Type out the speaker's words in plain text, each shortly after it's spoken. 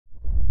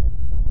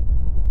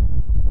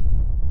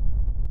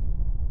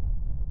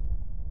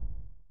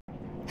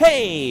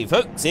Hey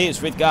folks, it's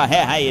Frithgar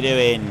here, how you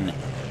doing?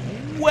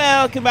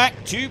 Welcome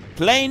back to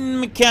Plane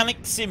Mechanic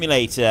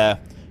Simulator.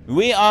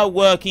 We are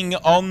working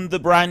on the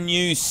brand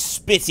new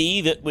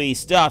Spitty that we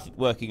started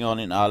working on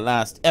in our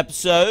last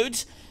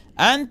episode.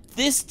 And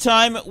this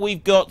time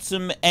we've got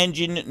some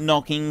engine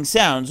knocking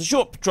sounds. A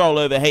short patrol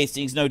over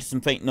Hastings, noticed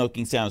some faint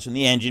knocking sounds from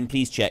the engine.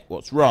 Please check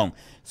what's wrong.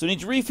 So we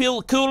need to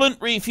refuel the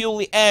coolant, refuel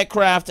the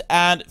aircraft,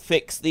 and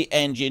fix the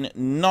engine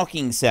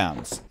knocking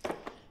sounds.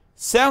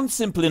 Sounds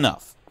simple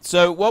enough.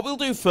 So what we'll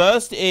do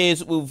first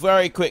is we'll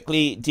very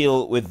quickly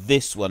deal with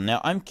this one. Now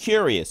I'm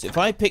curious, if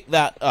I pick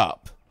that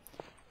up,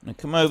 I'm going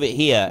to come over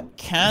here,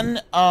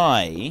 can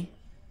I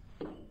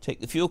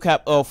take the fuel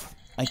cap off?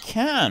 I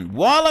can.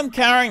 While I'm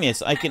carrying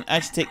this, I can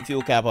actually take the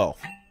fuel cap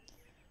off.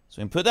 So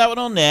I can put that one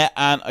on there,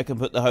 and I can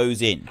put the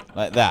hose in,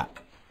 like that.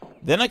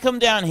 Then I come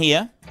down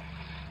here,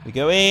 we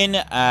go in,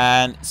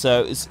 and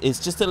so it's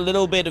just a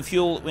little bit of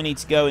fuel that we need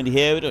to go into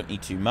here. We don't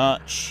need too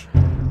much.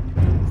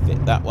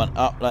 Fit that one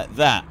up like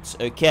that.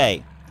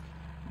 Okay.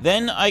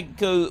 Then I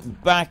go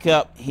back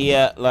up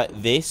here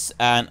like this,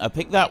 and I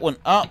pick that one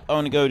up. I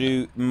want to go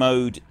to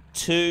mode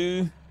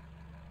 2.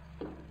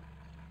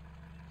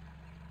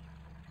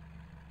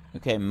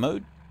 Okay,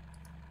 mode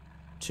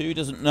 2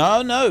 doesn't...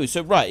 No.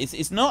 So, right,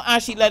 it's not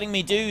actually letting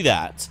me do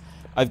that.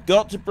 I've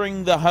got to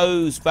bring the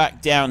hose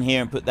back down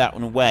here and put that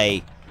one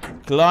away.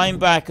 Climb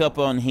back up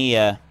on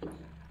here.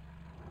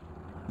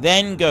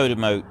 Then go to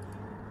mode...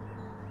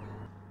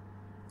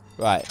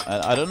 Right,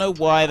 I don't know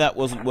why that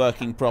wasn't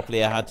working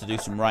properly. I had to do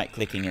some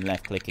right-clicking and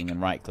left-clicking and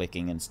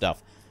right-clicking and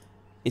stuff.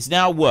 It's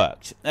now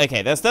worked.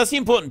 Okay, that's the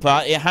important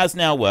part. It has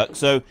now worked.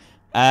 So,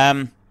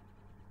 it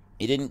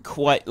didn't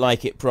quite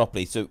like it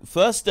properly. So,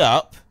 first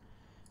up,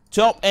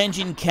 top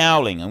engine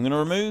cowling. I'm going to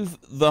remove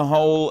the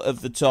whole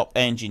of the top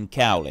engine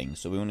cowling.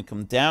 So, we want to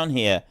come down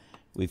here.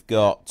 We've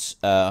got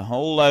a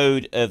whole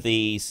load of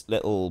these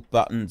little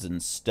buttons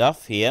and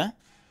stuff here.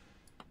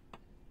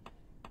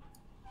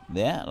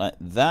 There, like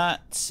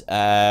that.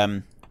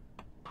 There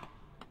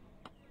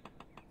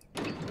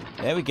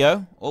we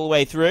go. All the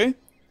way through.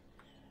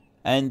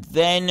 And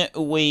then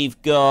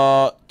we've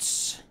got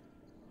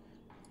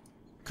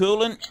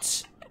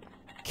coolant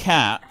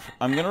cap.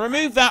 I'm going to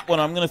remove that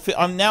one.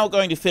 I'm now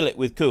going to fill it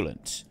with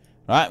coolant.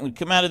 Right, I'm going to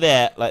come out of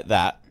there like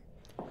that.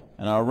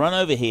 And I'll run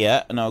over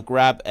here and I'll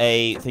grab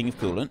a thing of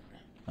coolant.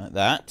 Like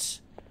that.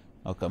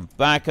 I'll come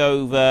back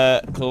over,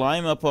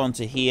 climb up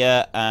onto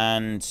here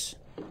and...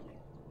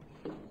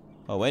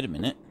 Oh, wait a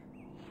minute.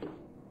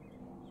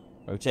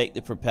 Rotate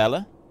the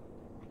propeller.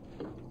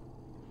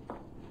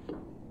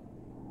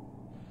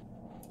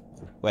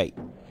 Wait.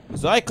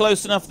 Was I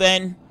close enough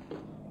then?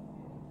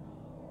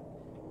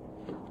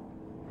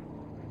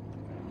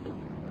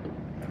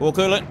 More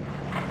coolant.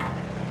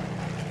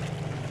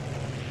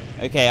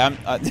 Okay,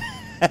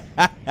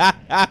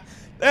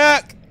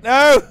 Look!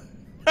 No!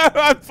 No,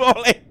 I'm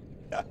falling!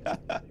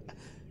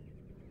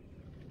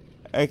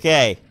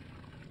 Okay.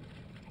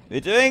 We're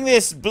doing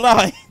this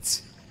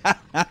blind.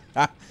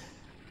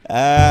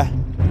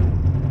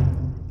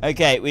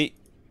 Okay,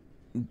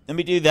 let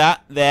me do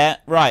that there.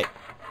 Right.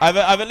 I've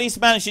at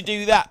least managed to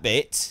do that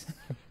bit.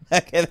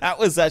 Okay, that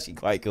was actually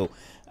quite cool.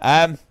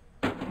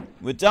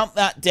 We'll dump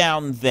that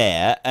down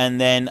there, and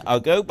then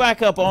I'll go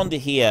back up onto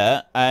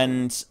here,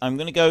 and I'm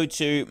going to go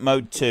to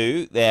mode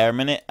 2. There, a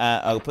minute.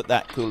 I'll put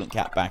that coolant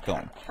cap back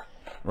on.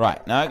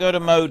 Right, now I go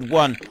to mode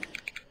 1.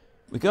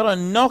 We got a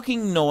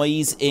knocking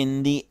noise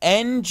in the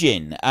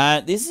engine.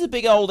 This is a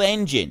big old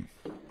engine.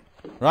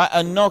 Right,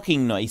 a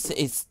knocking noise.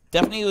 It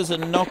definitely was a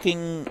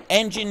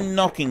engine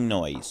knocking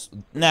noise.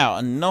 Now,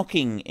 a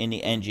knocking in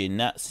the engine,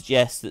 that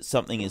suggests that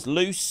something is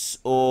loose,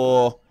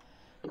 or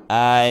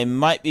I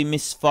might be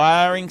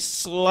misfiring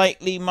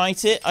slightly,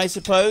 might it, I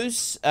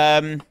suppose.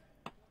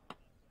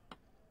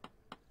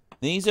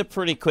 These are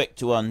pretty quick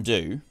to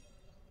undo.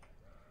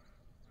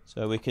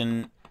 So we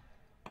can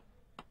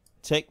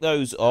take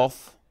those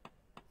off.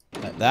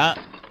 Like that.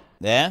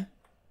 There.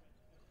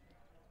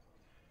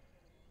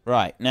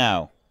 Right,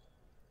 now.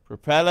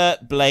 Propeller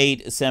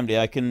blade assembly.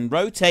 I can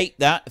rotate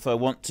that if I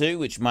want to,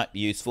 which might be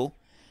useful.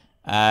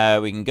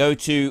 We can go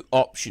to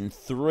option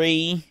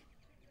 3.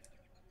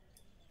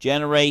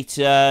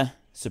 Generator.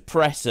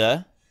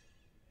 Suppressor.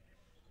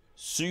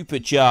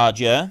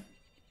 Supercharger.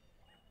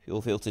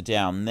 Fuel filter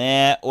down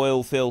there.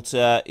 Oil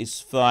filter is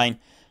fine.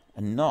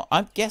 And not...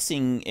 I'm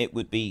guessing it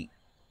would be...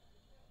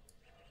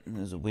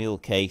 There's a wheel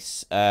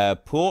case.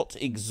 Port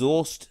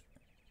exhaust.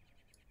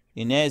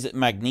 In there, is it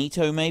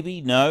magneto maybe?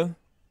 No.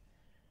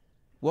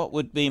 What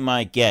would be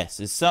my guess?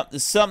 There's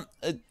some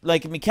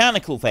like a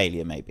mechanical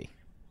failure maybe.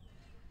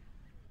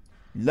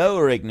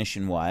 Lower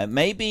ignition wire.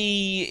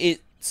 Maybe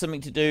it's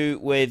something to do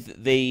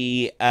with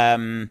the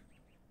I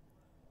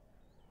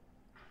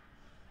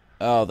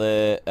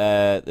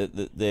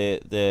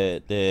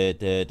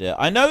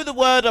know the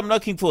word I'm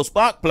looking for.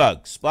 Spark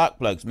plugs. Spark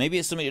plugs. Maybe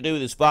it's something to do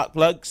with the spark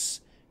plugs.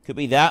 Could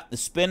be that. The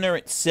spinner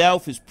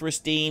itself is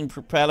pristine.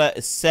 Propeller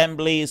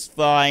assembly is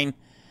fine.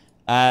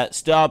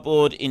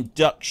 Starboard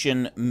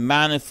induction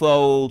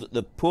manifold.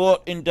 The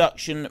port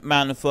induction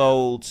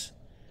manifold.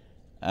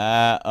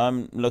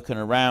 I'm looking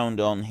around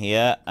on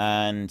here,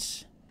 and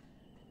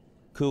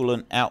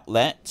coolant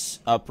outlets,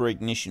 upper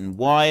ignition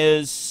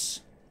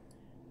wires.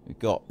 We've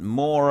got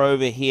more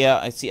over here.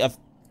 I see.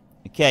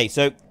 Okay,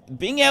 so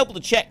being able to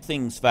check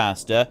things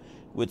faster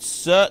would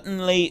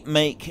certainly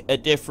make a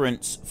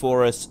difference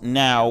for us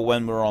now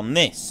when we're on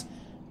this.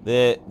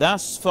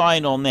 That's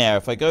fine on there.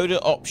 If I go to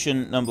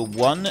option number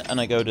 1 and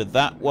I go to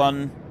that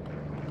one,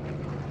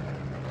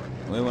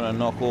 we want to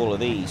knock all of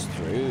these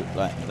through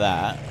like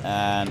that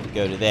and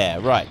go to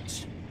there.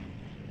 Right.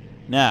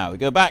 Now we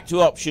go back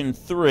to option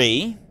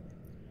 3,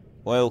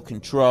 oil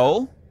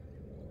control.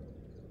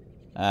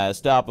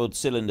 Starboard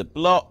cylinder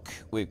block.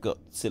 We've got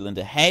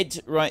cylinder head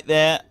right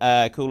there.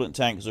 Coolant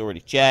tank is already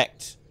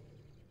checked.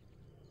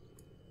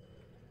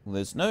 Well,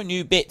 there's no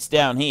new bits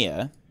down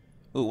here.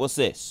 Ooh, what's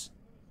this?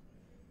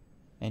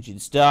 Engine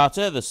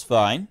starter, that's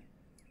fine.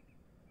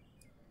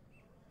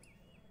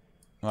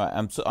 Right,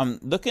 I'm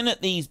looking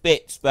at these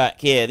bits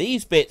back here.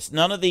 These bits,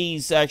 none of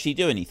these actually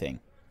do anything.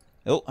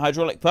 Oh,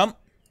 hydraulic pump.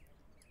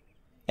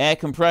 Air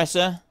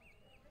compressor.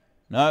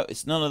 No,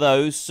 it's none of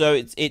those. So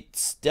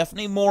it's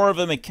definitely more of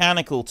a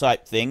mechanical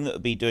type thing that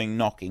would be doing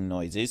knocking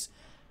noises.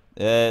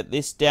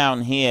 This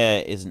down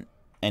here isn't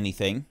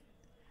anything.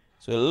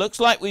 So it looks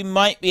like we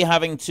might be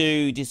having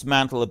to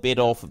dismantle a bit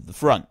off of the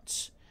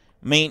front.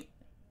 I mean,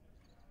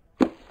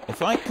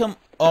 if I come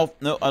off...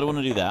 No, I don't want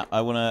to do that. I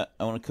want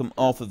to come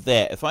off of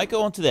there. If I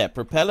go onto there,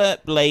 propeller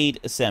blade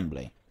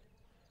assembly.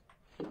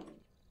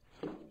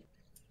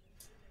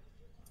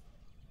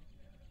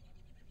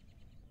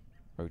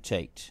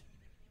 Rotate.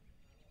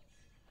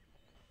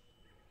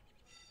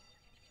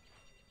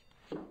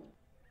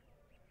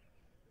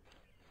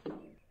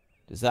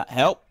 Does that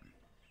help?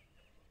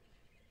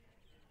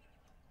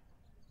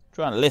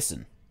 Trying to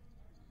listen.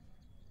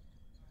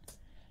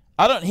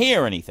 I don't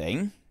hear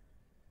anything.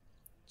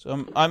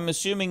 So I'm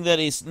assuming that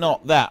it's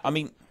not that. I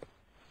mean,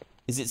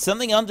 is it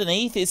something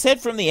underneath? It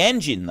said from the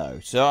engine, though.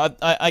 So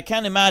I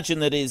can't imagine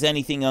that it's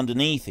anything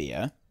underneath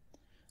here.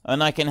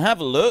 And I can have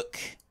a look.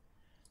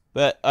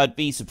 But I'd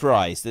be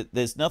surprised that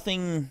there's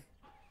nothing...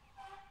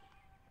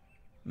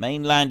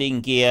 Main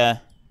landing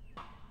gear.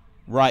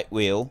 Right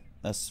wheel.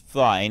 That's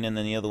fine. And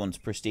then the other one's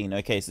pristine.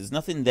 Okay, so there's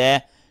nothing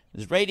there.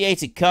 There's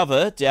radiator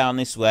cover down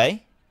this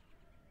way.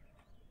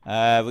 We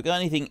got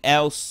anything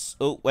else?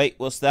 Oh, wait,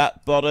 what's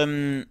that?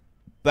 Bottom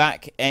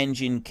back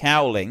engine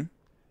cowling.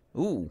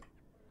 Ooh.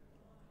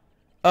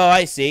 Oh,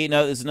 I see.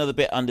 No, there's another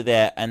bit under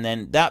there. And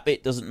then that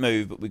bit doesn't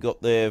move, but we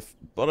got the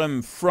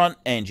bottom front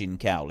engine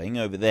cowling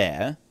over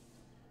there.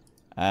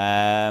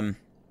 There's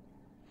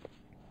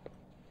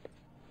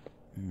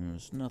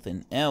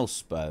nothing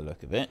else by the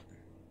look of it.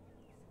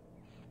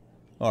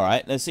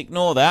 Alright, let's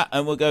ignore that,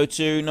 and we'll go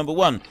to number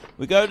 1.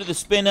 We go to the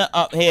spinner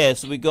up here,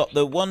 so we've got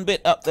the one bit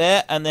up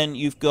there, and then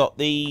you've got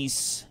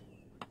these...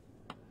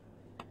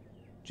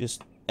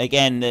 Just,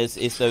 again,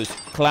 it's those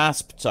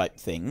clasp type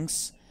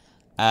things.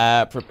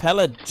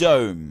 Propeller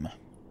dome.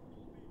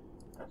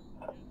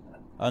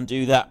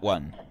 Undo that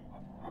one.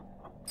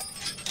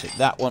 Take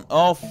that one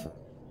off.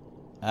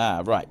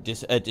 Ah, right,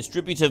 just a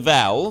distributor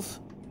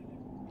valve.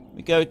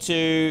 We go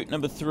to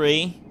number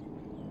 3.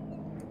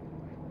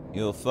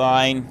 You're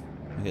fine.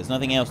 There's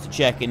nothing else to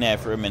check in there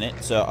for a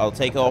minute, so I'll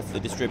take off the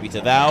distributor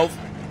valve.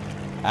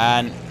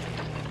 And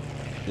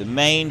the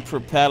main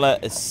propeller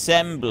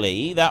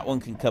assembly, that one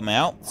can come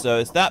out. So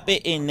it's that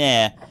bit in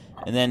there,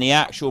 and then the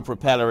actual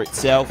propeller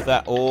itself,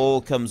 that all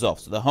comes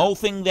off. So the whole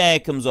thing there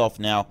comes off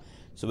now.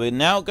 So we'll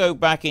now go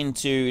back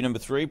into number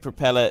 3,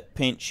 propeller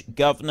pinch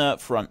governor,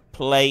 front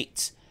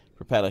plate,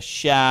 propeller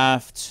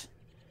shaft,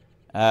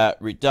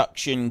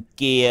 reduction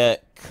gear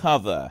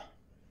cover.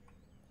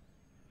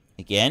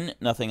 Again,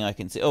 nothing I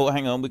can see. Oh,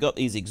 hang on. We got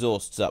these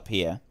exhausts up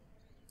here.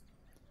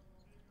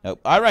 Nope.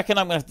 I reckon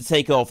I'm going to have to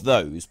take off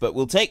those. But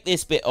we'll take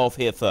this bit off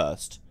here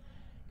first.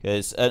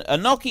 Because a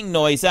knocking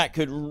noise, that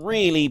could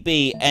really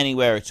be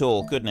anywhere at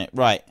all, couldn't it?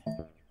 Right.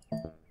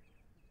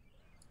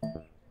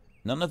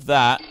 None of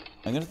that.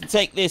 I'm going to have to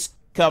take this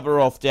cover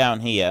off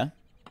down here.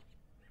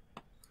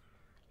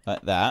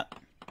 Like that.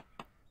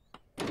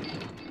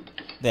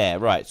 There,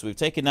 right. So we've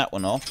taken that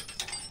one off.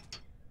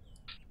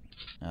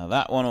 Now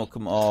that one will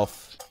come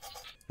off.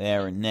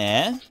 There and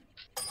there.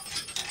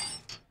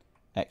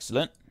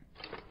 Excellent.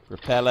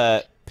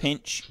 Propeller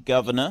pinch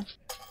governor.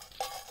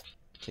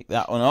 Take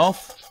that one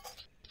off.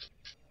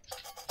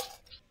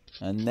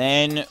 And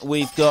then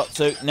we've got,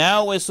 so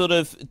now we're sort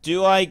of,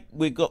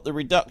 we've got the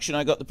reduction,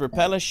 I got the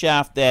propeller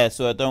shaft there,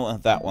 so I don't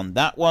have that one.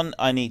 That one,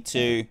 I need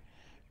to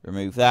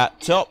remove that.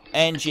 Top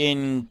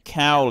engine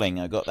cowling,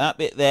 I got that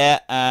bit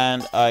there,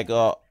 and I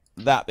got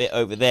that bit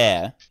over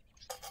there.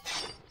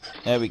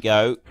 There we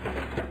go.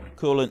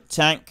 Coolant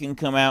tank can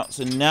come out.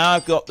 So now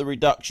I've got the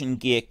reduction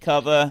gear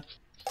cover.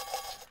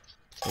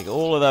 Take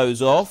all of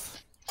those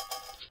off.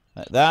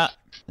 Like that.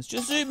 Let's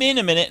just zoom in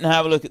a minute and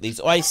have a look at these.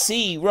 Oh, I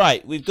see.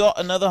 Right. We've got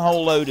another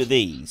whole load of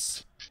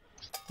these.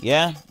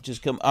 Yeah.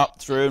 Just come up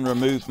through and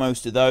remove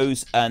most of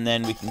those. And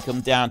then we can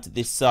come down to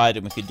this side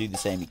and we can do the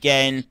same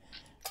again.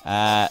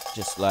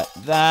 Just like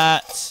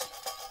that.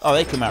 Oh,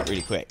 they come out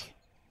really quick.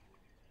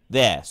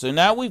 There. So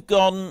now we've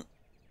gone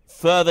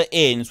further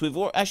in. So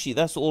we've actually,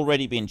 that's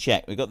already been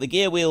checked. We've got the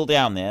gear wheel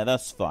down there.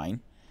 That's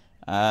fine.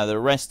 The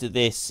rest of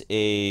this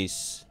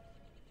is...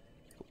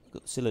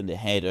 got the cylinder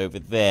head over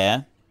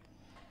there.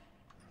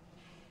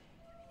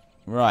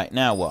 Right,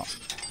 now what?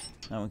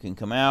 That one can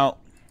come out.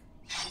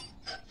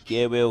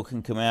 Gear wheel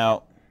can come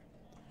out.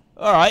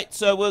 Alright,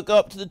 so we'll go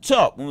up to the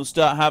top and we'll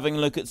start having a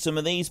look at some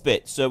of these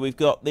bits. So we've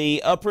got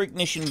the upper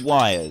ignition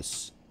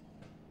wires.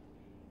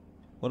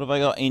 What have I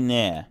got in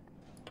there?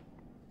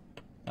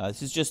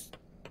 This is just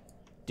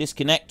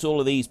disconnect all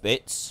of these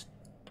bits.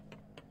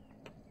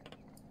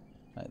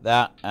 Like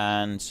that,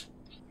 and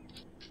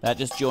that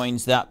just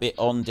joins that bit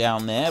on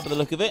down there by the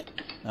look of it.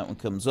 That one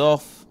comes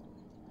off.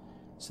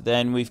 So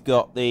then we've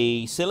got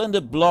the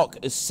cylinder block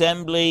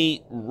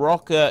assembly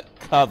rocker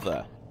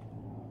cover.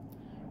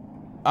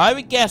 I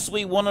would guess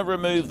we want to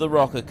remove the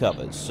rocker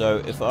covers. So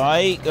if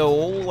I go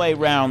all the way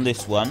around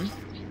this one.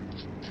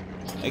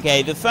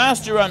 Okay, the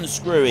faster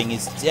unscrewing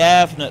is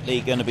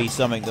definitely going to be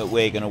something that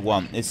we're going to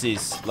want. This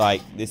is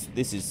like, this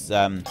is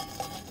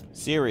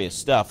serious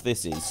stuff,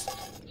 this is.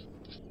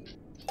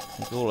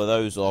 Take all of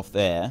those off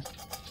there.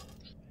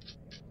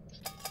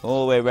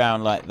 All the way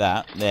around like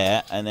that,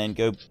 there. And then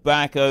go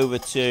back over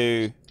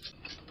to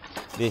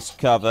this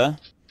cover.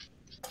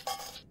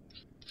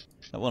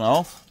 That one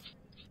off.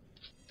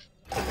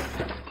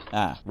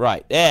 Ah,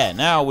 right, there.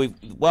 Now,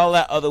 while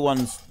that other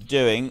one's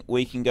doing,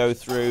 we can go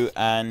through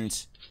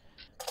and...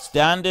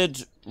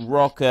 standard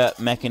rocker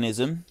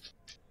mechanism.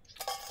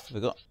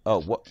 We got... oh,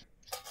 what?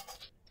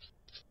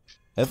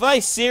 Have I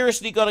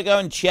seriously got to go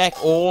and check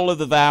all of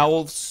the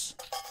valves?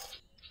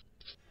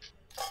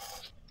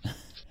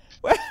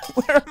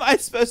 Where am I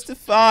supposed to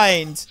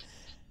find?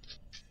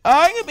 Oh,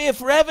 I'm going to be here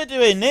forever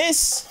doing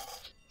this.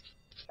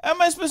 How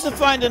am I supposed to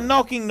find a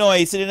knocking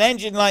noise in an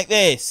engine like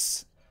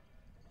this?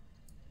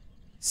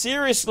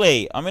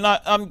 Seriously, I mean,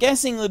 I'm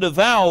guessing that a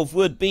valve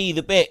would be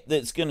the bit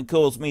that's going to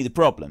cause me the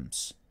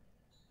problems.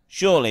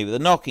 Surely, with a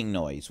knocking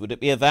noise. Would it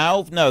be a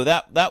valve? No,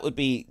 that would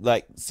be,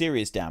 like,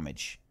 serious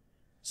damage.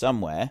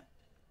 Somewhere.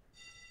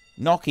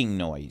 Knocking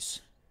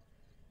noise.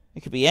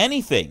 It could be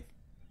anything.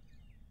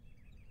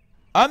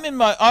 I'm in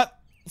my...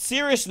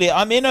 seriously,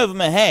 I'm in over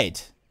my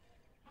head.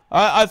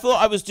 I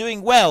thought I was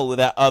doing well with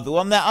that other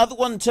one. That other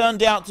one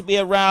turned out to be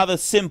a rather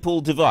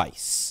simple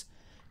device.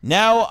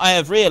 Now I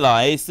have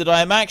realized that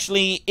I am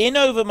actually in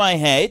over my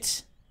head.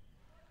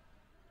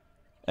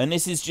 And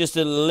this is just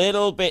a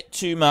little bit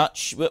too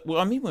much. But, well,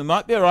 I mean, we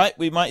might be alright.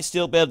 We might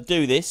still be able to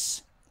do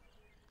this.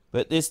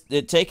 But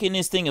taking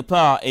this thing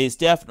apart is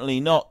definitely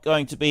not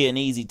going to be an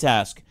easy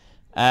task.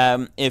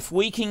 If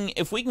we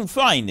can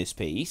find this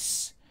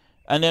piece,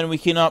 and then we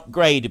can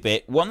upgrade a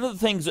bit. One of the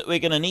things that we're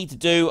going to need to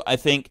do, I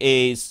think,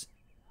 is...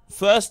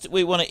 first,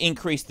 we want to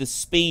increase the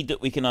speed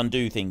that we can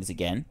undo things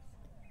again.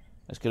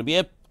 That's going to be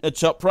a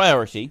top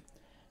priority.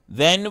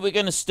 Then we're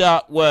going to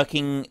start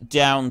working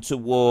down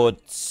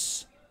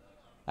towards...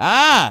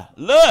 ah!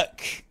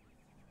 Look!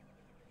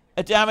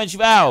 A damaged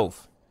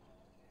valve.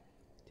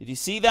 Did you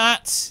see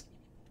that?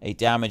 A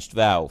damaged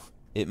valve.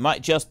 It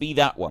might just be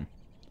that one.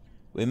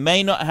 We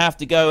may not have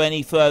to go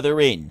any further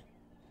in.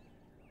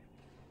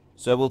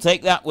 So we'll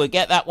take that, we'll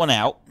get that one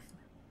out.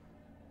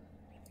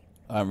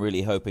 I'm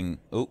really hoping...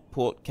 oh,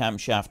 port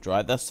camshaft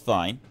drive, that's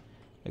fine.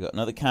 I got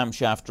another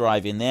camshaft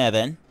drive in there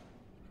then.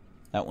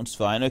 That one's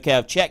fine. Okay,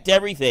 I've checked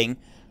everything.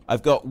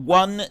 I've got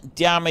one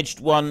damaged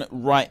one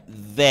right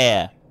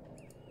there.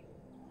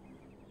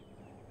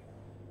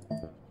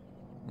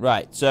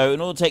 Right, so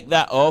in order to take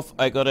that off,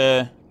 I got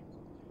a...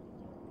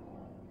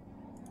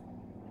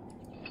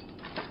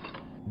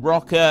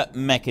 rocker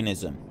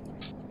mechanism.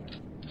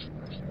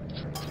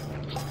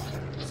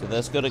 So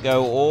that's got to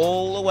go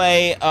all the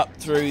way up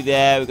through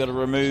there. We've got to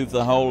remove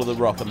the whole of the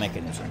rocker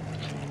mechanism.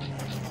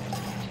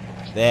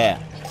 There.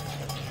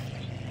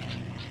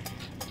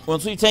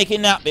 Once we've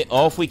taken that bit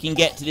off, we can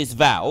get to this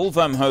valve,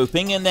 I'm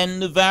hoping, and then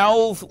the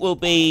valve will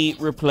be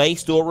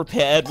replaced or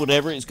repaired,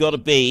 whatever it's got to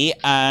be,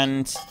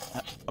 and,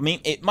 I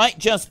mean, it might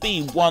just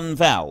be one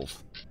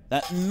valve.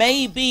 That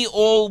may be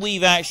all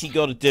we've actually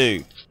got to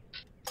do.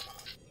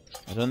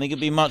 I don't think it'd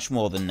be much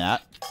more than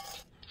that.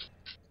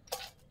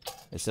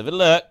 Let's have a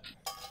look.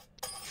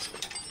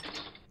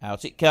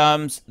 Out it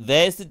comes.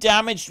 There's the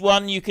damaged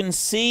one. You can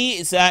see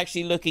it's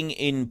actually looking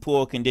in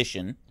poor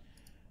condition.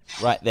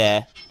 Right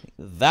there.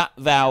 That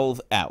valve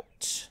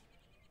out.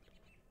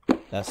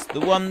 That's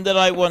the one that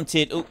I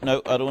wanted. Oh,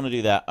 no, I don't want to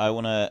do that. I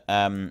want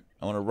to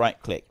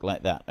right click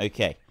like that.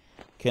 Okay.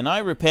 Can I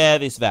repair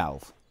this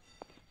valve?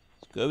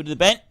 Let's go over to the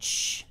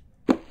bench.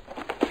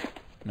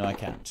 No, I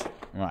can't.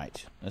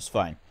 Right. That's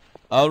fine.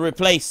 I'll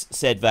replace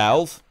said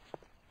valve.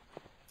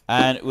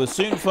 And we'll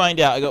soon find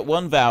out. I got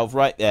one valve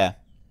right there.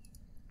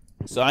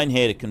 Sign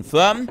here to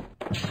confirm.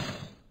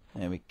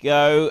 There we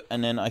go.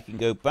 And then I can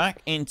go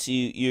back into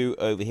you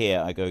over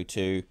here. I go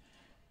to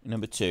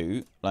number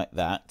 2, like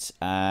that.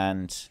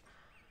 And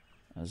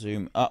I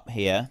zoom up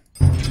here.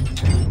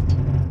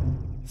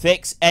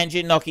 Fix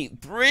engine knocking.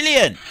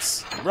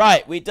 Brilliant!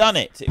 Right, we've done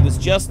it. It was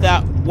just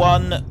that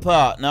one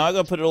part. Now I've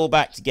got to put it all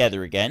back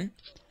together again.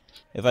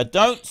 If I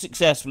don't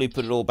successfully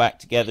put it all back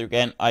together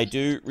again, I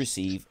do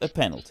receive a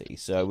penalty.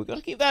 So we've got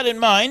to keep that in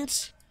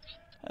mind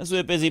as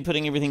we're busy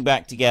putting everything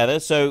back together.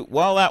 So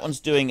while that one's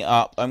doing it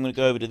up, I'm going to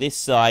go over to this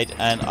side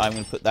and I'm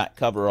going to put that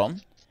cover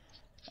on.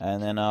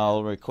 And then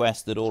I'll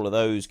request that all of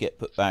those get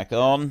put back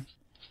on.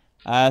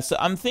 So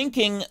I'm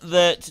thinking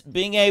that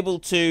being able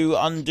to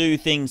undo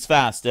things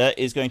faster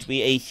is going to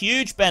be a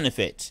huge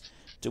benefit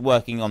to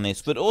working on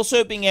this. But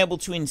also being able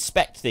to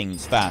inspect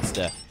things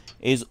faster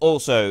is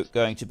also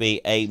going to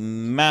be a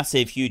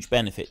massive, huge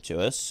benefit to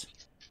us.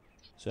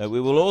 So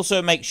we will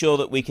also make sure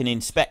that we can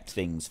inspect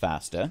things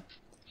faster.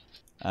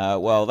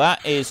 Well,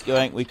 that is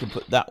going... We can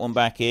put that one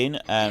back in,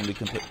 and we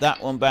can put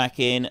that one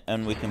back in,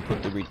 and we can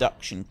put the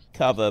reduction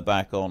cover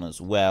back on as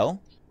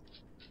well.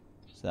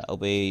 So that'll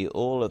be...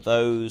 All of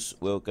those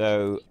will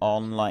go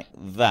on like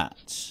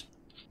that.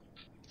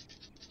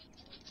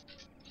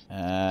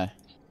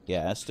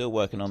 Yeah, still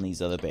working on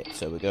these other bits.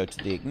 So we'll go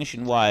to the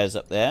ignition wires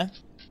up there.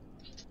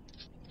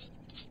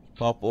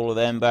 Pop all of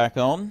them back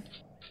on.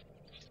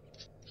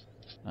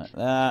 Like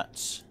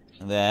that.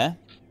 There.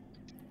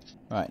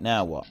 Right,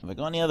 now what? Have I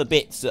got any other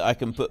bits that I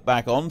can put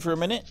back on for a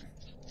minute?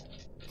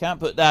 Can't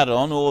put that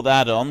on or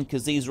that on,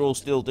 because these are all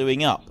still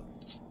doing up.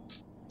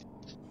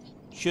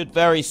 Should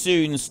very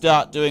soon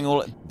start doing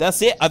all...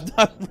 That's it! I've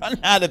run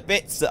out of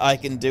bits that I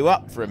can do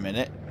up for a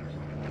minute.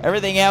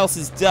 Everything else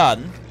is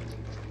done.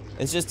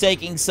 It's just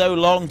taking so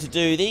long to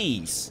do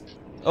these.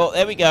 Oh,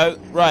 there we go.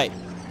 Right.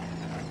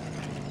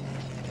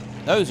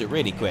 Those are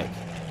really quick.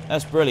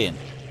 That's brilliant.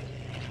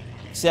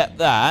 Except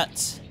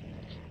that...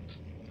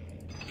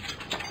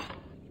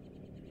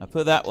 I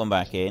put that one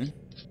back in.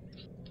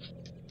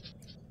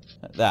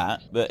 Like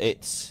that, but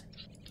it's...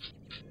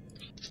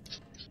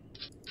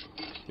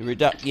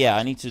 Yeah,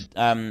 I need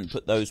to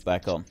put those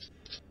back on.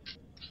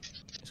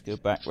 Let's go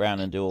back round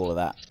and do all of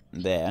that.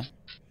 There.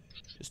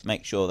 Just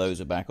make sure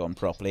those are back on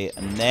properly.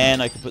 And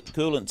then I can put the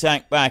coolant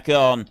tank back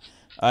on.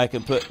 I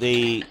can put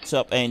the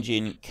top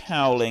engine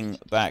cowling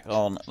back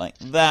on like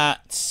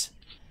that.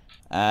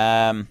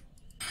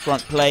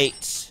 Front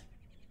plate.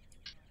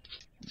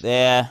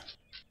 There.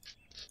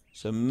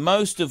 So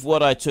most of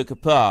what I took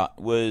apart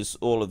was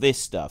all of this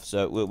stuff.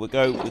 So we'll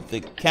go with the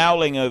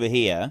cowling over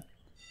here.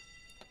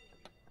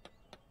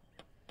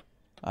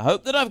 I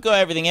hope that I've got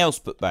everything else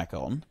put back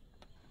on.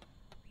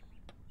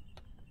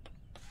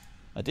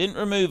 I didn't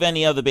remove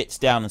any other bits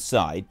down the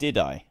side, did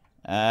I?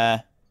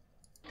 That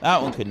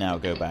one can now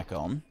go back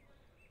on.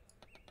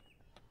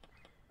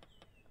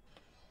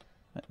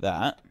 Like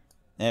that.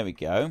 There we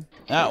go.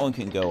 That one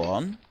can go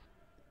on.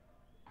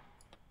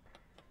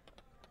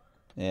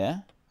 Yeah.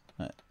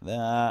 Like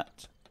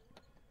that.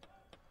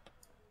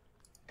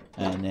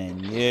 And then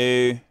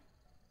you.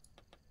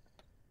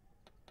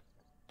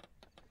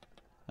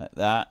 Like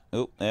that.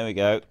 Oh, there we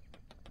go.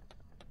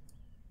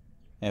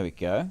 There we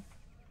go.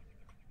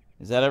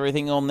 Is that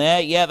everything on there?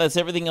 Yeah, that's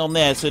everything on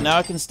there. So now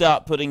I can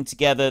start putting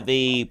together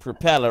the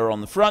propeller on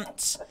the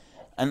front.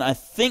 And I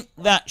think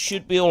that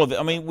should be all of it.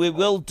 I mean, we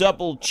will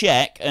double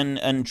check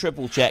and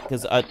triple check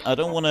because I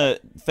don't want to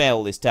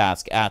fail this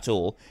task at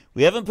all.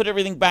 We haven't put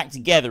everything back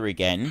together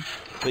again,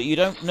 but you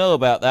don't know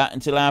about that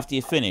until after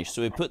you finish.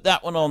 So we put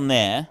that one on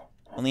there,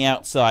 on the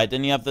outside.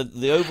 Then you have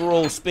the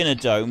overall spinner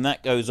dome.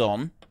 That goes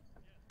on.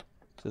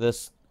 So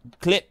there's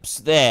clips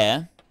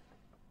there.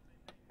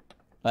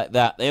 Like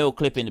that. They all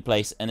clip into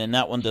place. And then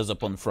that one does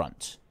up on the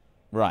front.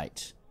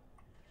 Right.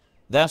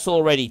 That's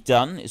already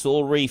done. It's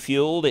all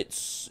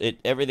refueled.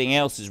 Everything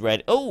else is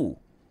ready. Oh!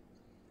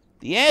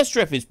 The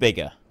airstrip is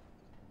bigger.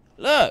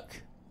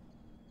 Look!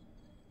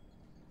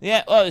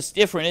 Yeah, well, it's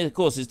different. Of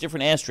course, it's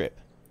different airstrip.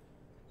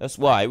 That's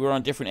why. We're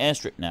on a different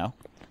airstrip now.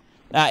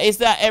 Now, is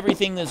that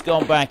everything that's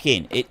gone back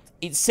in?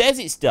 It says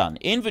it's done.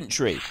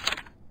 Inventory.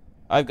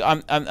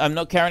 I'm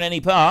not carrying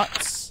any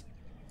parts.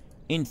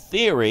 In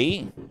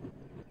theory,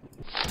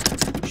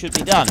 should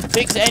be done.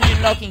 Fix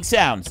engine knocking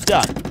sounds.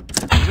 Done.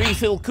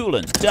 Refill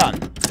coolant. Done.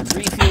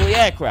 Refuel the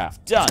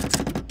aircraft. Done.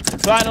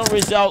 Final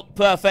result.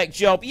 Perfect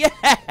job. Yes!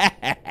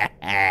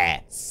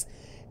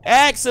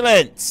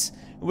 Excellent!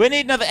 We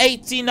need another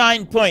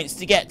 89 points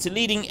to get to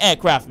leading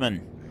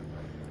aircraftman.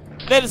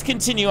 Let us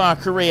continue our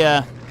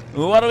career.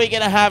 What are we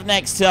going to have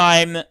next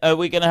time? Are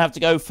we going to have to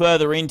go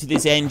further into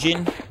this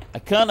engine? I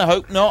kind of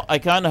hope not. I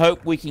kind of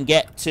hope we can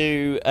get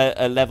to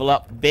a level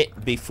up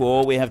bit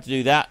before we have to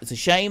do that. It's a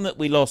shame that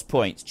we lost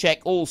points.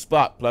 Check all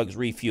spark plugs,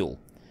 refuel.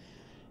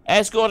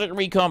 Escort a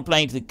recon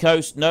plane to the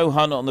coast. No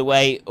hunt on the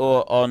way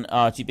or on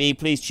RTB.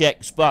 Please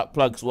check spark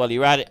plugs while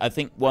you're at it. I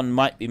think one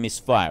might be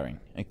misfiring.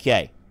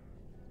 Okay.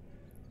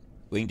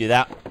 We can do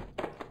that.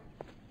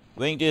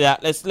 We can do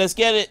that. Let's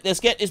get it. Let's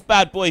get this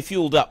bad boy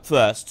fueled up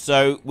first.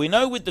 So we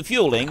know with the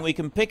fueling we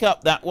can pick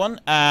up that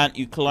one and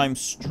you climb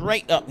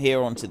straight up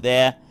here onto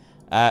there.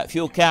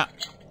 Fuel cap.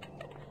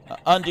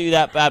 Undo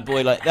that bad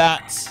boy like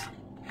that.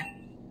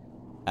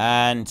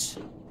 And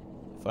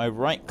if I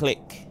right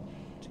click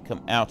to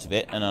come out of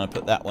it, and I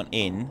put that one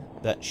in.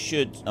 That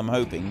should, I'm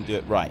hoping, do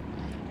it right.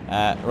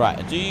 Right,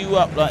 I do you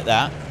up like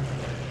that.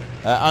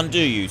 Undo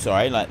you,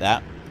 sorry, like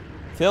that.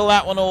 Fill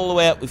that one all the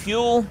way up with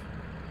fuel.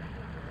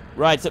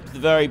 Right up to the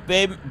very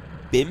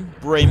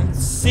brim.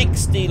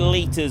 60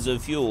 litres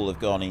of fuel have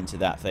gone into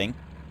that thing.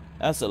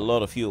 That's a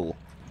lot of fuel.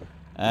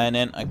 And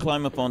then I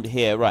climb up onto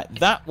here. Right,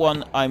 that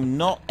one, I'm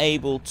not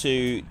able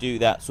to do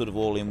that sort of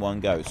all in one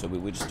go. So we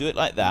would just do it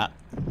like that.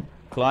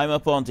 Climb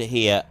up onto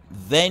here.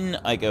 Then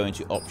I go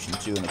into option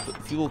 2 and I put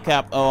the fuel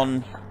cap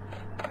on.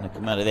 And I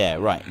come out of there.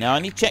 Right, now I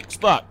need to check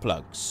spark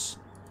plugs.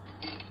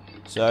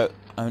 So,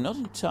 I'm not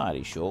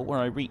entirely sure where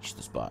I reach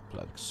the spark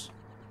plugs.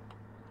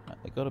 Right,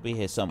 they've got to be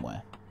here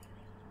somewhere.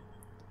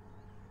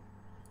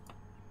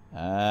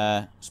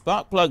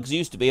 Spark plugs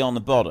used to be on the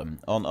bottom,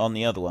 on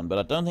the other one, but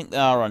I don't think they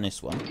are on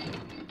this one.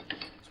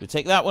 So we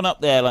take that one up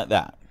there like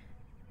that.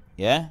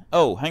 Yeah?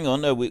 Oh, hang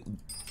on, no,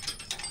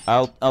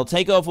 I'll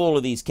take off all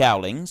of these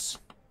cowlings.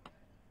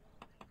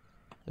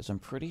 Because I'm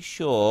pretty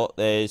sure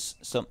there's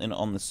something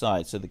on the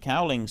side. So the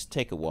cowlings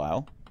take a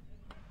while.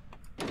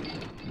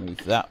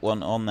 Move that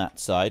one on that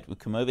side. We'll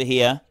come over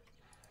here.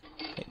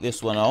 Take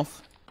this one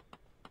off.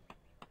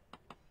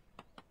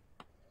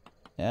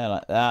 Yeah,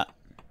 like that.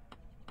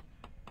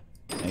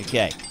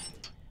 Okay,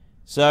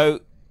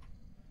 so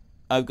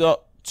I've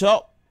got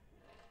top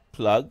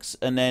plugs,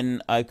 and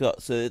then I've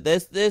got, so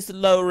there's the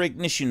lower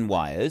ignition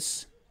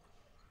wires.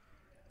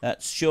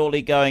 That's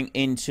surely going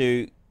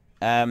into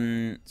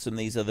some of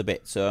these other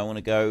bits. So I want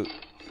to go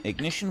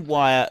ignition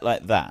wire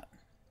like that.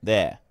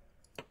 There.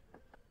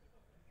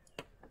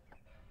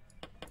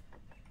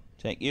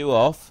 Take you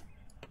off.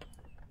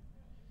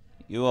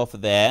 You off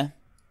of there.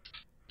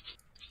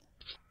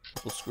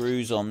 Couple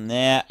screws on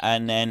there,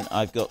 and then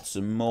I've got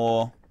some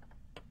more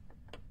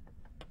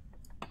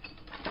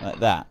like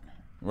that.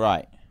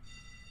 Right.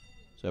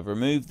 So I've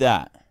removed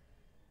that.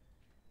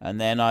 And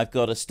then I've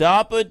got a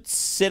starboard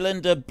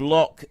cylinder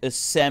block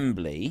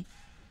assembly.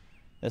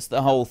 That's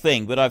the whole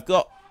thing. But I've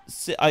got,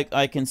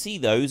 I can see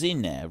those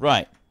in there.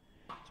 Right.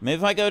 So maybe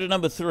if I go to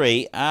number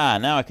 3. Ah,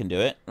 now I can do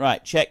it.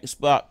 Right, check the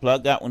spark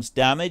plug. That one's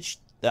damaged.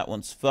 That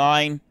one's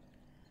fine.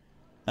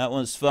 That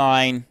one's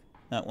fine.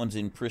 That one's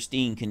in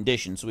pristine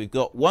condition. So we've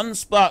got one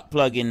spark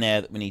plug in there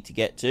that we need to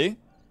get to.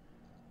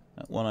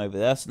 That one over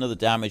there. That's another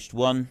damaged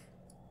one.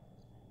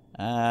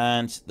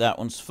 And that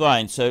one's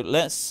fine. So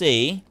let's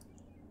see.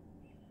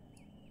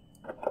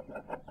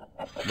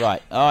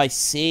 Right. Oh, I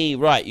see.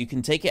 Right. You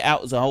can take it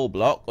out as a whole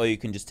block, or you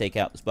can just take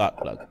out the spark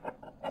plug.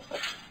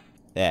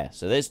 There.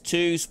 So there's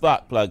 2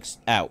 spark plugs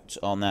out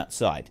on that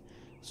side.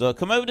 So I'll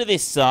come over to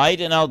this side,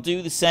 and I'll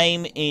do the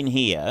same in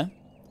here.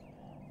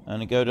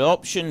 And I go to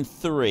option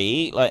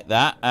 3, like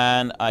that,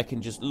 and I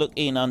can just look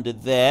in under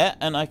there,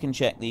 and I can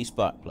check these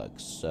spark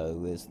plugs. So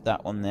there's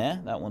that one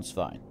there. That one's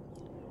fine.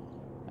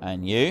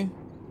 And you.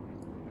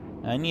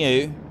 And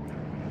you.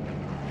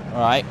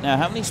 Alright, now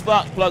how many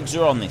spark plugs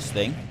are on this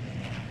thing?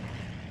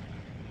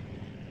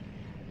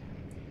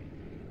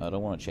 I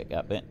don't want to check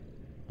that bit.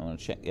 I want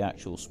to check the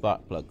actual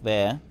spark plug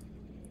there.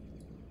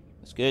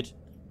 That's good.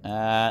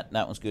 That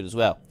one's good as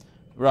well.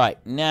 Right,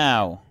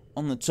 now,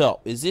 on the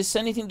top. Is this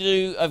anything to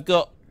do... I've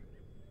got...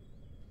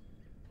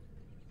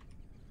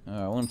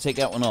 I want to take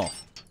that one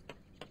off.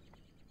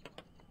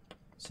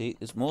 See,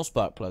 there's more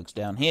spark plugs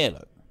down here,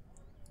 look.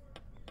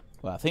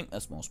 Well, I think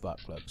there's more spark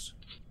plugs.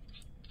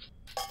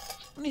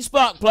 How many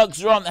spark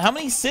plugs are on? How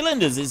many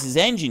cylinders has this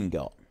engine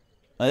got?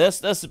 That's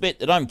the bit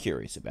that I'm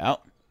curious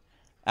about.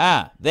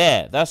 Ah,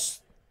 there.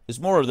 There's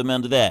more of them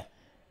under there.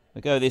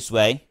 We go this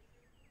way.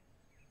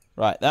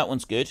 Right, that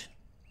one's good.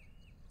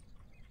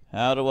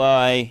 How do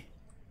I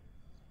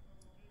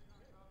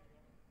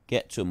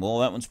get to them all?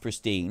 That one's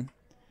pristine.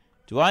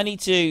 Do I need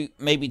to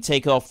maybe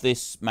take off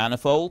this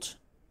manifold?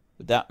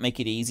 Would that make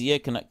it easier?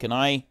 Can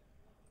I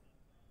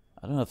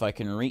don't know if I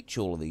can reach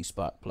all of these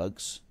spark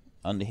plugs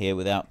under here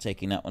without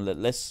taking that one.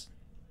 Let's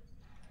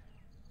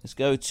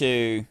go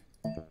to...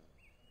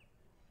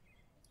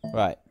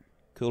 Right.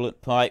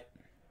 Coolant pipe.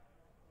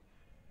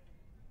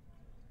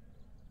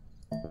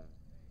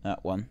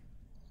 That one.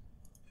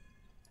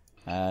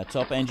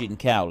 Top engine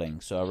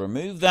cowling. So I'll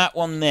remove that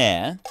one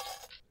there.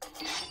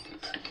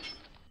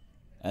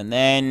 And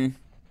then...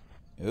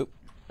 Oop.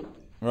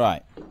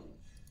 Right.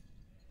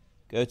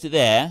 Go to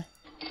there.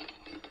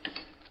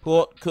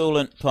 Port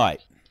coolant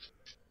pipe.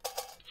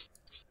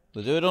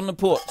 We'll do it on the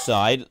port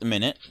side at the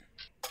minute.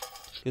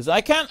 Because I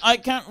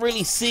can't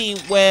really see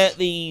where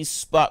these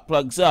spark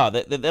plugs are.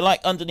 They're like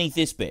underneath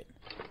this bit.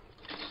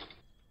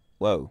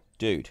 Whoa,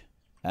 dude.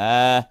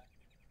 Well,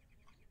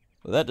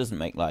 that doesn't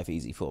make life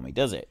easy for me,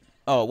 does it?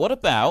 Oh, what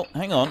about...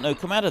 Hang on, no,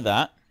 come out of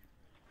that.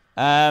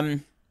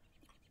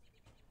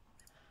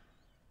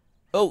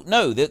 Oh,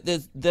 no,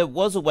 there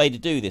was a way to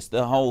do this,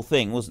 the whole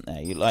thing, wasn't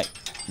there? You're like,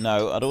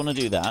 no, I don't want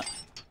to do that.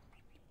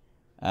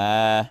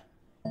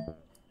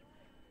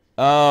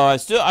 Oh,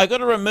 I got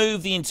to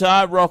remove the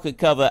entire rocker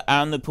cover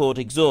and the port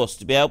exhaust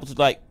to be able to,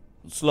 like,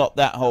 slot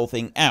that whole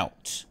thing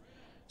out.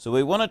 So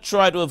we want to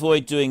try to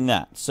avoid doing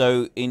that.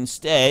 So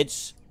instead,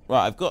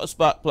 right, I've got a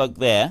spark plug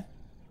there.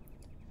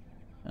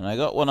 And I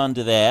got one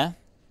under there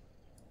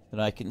that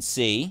I can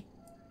see.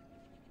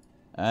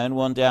 And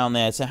one down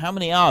there. So how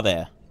many are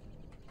there?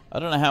 I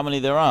don't know how many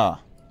there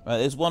are. Right,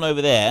 there's one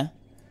over there.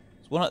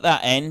 There's one at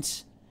that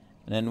end.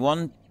 And then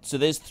one. So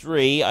there's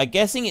 3. I'm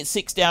guessing it's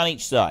 6 down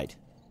each side.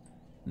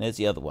 And there's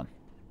the other one.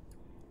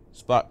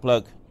 Spark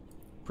plug.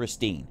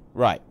 Pristine.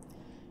 Right.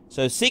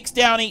 So 6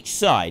 down each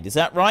side. Is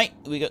that right?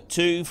 We got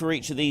 2 for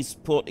each of these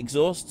port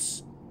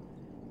exhausts.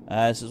 So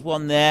there's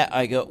one there.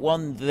 I got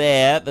one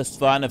there. That's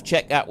fine. I've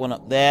checked that one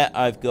up there.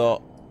 I've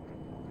got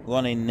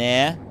one in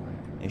there.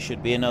 There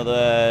should be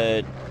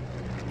another.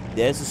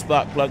 There's a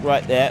spark plug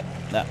right there.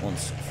 That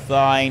one's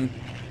fine.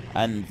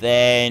 And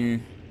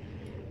then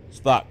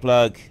spark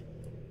plug.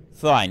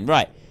 Fine.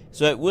 Right.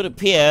 So it would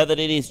appear that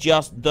it is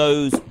just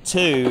those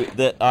 2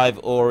 that I've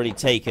already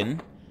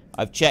taken.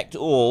 I've checked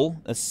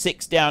all. There's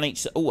 6 down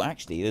each. Oh,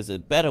 actually, there's a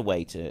better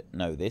way to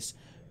know this.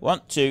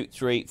 1, 2,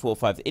 3, 4,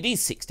 5. It is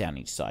 6 down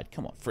each side.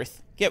 Come on,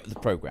 Frith. Get with the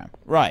program.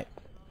 Right.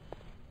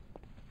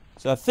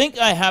 So I think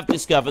I have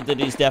discovered that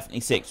it is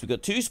definitely 6. We've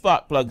got 2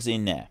 spark plugs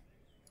in there.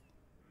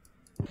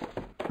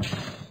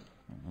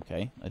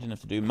 Okay. I didn't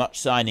have to do much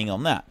signing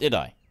on that, did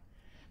I?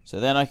 So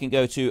then I can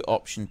go to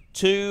option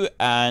 2,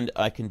 and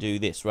I can do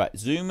this. Right.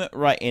 Zoom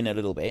right in a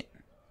little bit.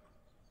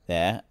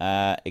 There.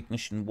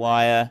 Ignition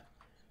wire.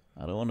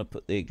 I don't want to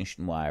put the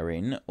ignition wire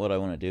in. What I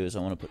want to do is I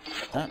want to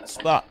put that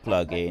spark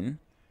plug in.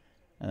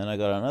 And then I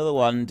got another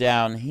one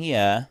down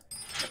here.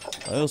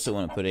 I also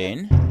want to put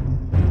in.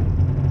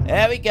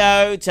 There we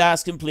go.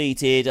 Task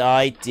completed.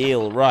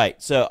 Ideal.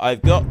 Right. So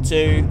I've got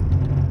to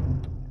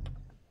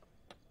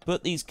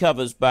put these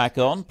covers back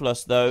on.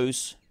 Plus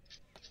those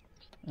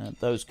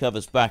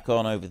covers back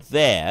on over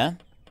there.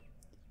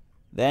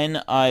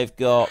 Then I've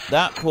got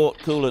that port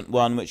coolant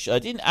one, which I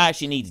didn't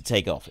actually need to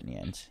take off in the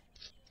end.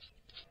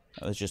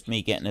 That was just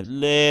me getting a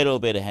little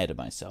bit ahead of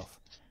myself.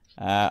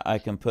 I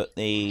can put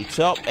the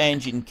top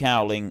engine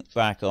cowling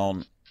back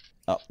on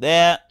up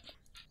there.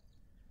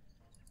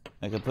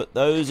 I can put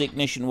those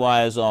ignition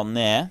wires on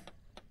there.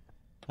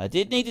 I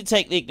did need to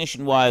take the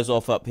ignition wires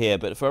off up here,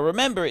 but if I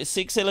remember, it's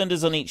 6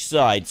 cylinders on each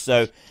side,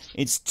 so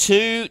it's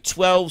 2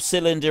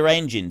 12-cylinder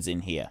engines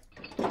in here.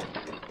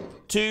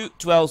 2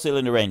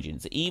 12-cylinder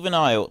engines. Even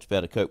I ought to be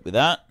able to cope with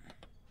that.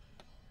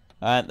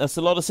 That's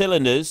a lot of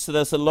cylinders, so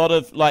there's a lot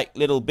of, like,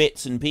 little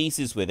bits and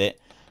pieces with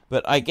it.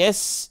 But I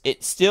guess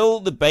it's still,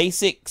 the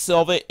basics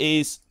of it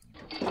is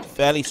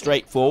fairly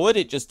straightforward.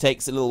 It just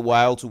takes a little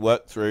while to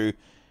work through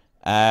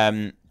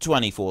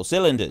 24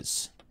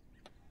 cylinders.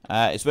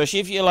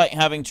 Especially if you're, like,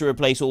 having to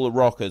replace all the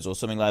rockers or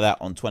something like that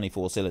on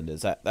 24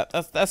 cylinders.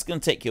 That's going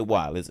to take you a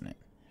while, isn't it?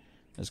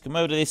 Let's come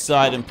over to this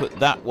side and put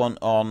that one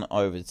on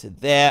over to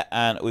there.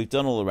 And we've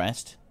done all the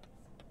rest.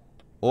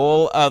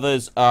 All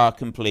others are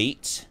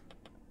complete.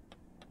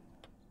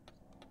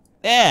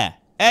 There.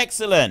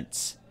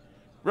 Excellent.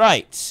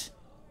 Right.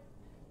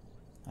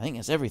 I think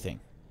that's everything.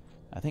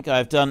 I think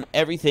I've done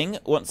everything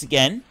once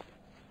again.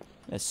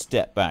 Let's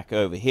step back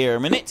over here a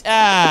minute.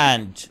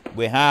 And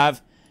we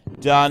have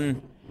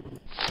done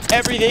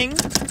everything.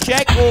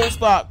 Check all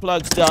spark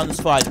plugs done.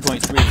 5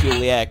 points. Refuel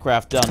the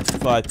aircraft done for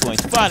 5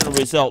 points. Final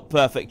result.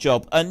 Perfect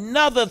job.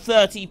 Another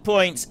 30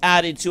 points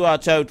added to our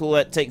total.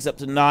 That takes up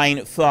to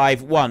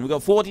 951. We've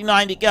got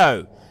 49 to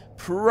go.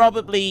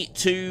 Probably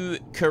 2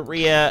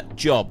 career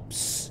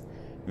jobs.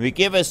 We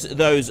give us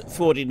those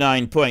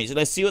 49 points.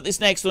 Let's see what this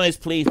next one is.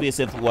 Please be a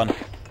simple one.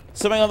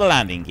 Something on the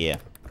landing gear.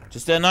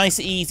 Just a nice,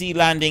 easy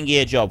landing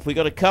gear job. We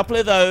got a couple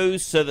of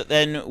those so that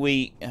then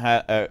we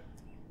have...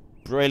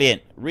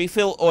 brilliant.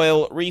 Refill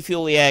oil,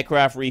 refuel the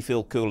aircraft,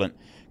 refill coolant.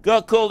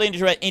 Got called in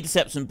to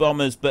intercept some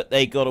bombers, but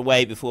they got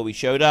away before we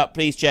showed up.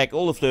 Please check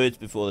all the fluids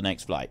before the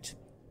next flight.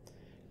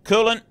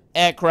 Coolant,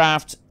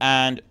 aircraft,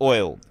 and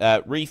oil.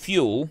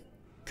 Refuel,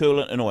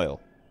 coolant, and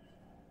oil.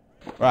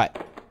 Right.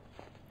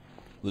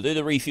 We'll do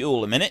the refuel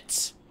in a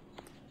minute.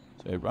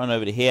 So we run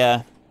over to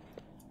here.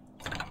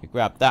 We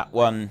grab that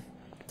one.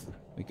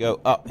 We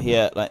go up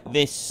here like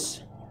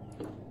this.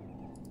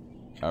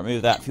 I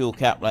remove that fuel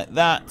cap like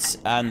that.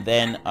 And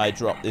then I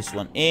drop this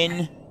one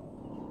in.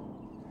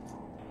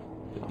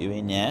 Put you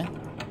in there.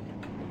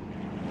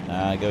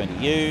 Go into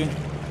you.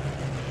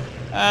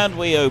 And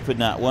we open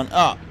that one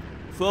up.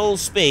 Full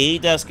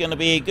speed. That's going to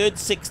be a good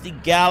 60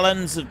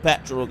 gallons of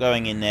petrol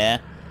going in there.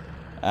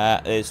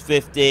 There's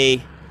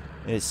 50...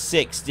 There's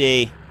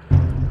 60,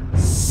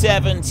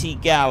 70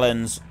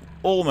 gallons,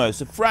 almost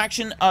a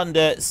fraction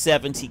under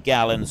 70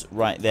 gallons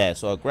right there.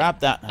 So I'll grab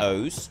that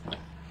hose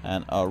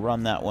and I'll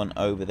run that one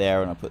over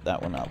there and I'll put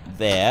that one up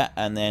there.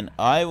 And then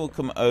I will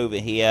come over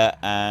here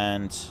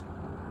and...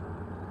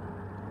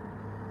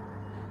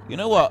 You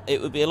know what?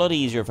 It would be a lot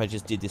easier if I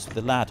just did this with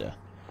a ladder.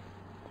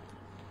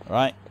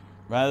 Alright?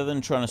 Rather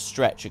than trying to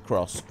stretch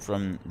across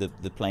from the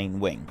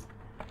plane wing.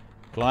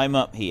 Climb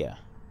up here.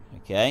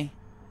 Okay?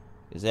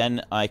 Because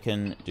then I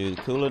can do the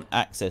coolant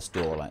access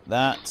door like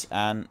that,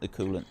 and the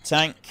coolant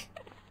tank.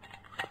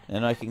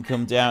 Then I can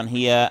come down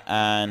here,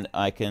 and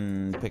I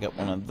can pick up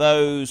one of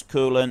those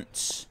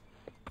coolants,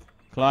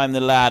 climb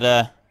the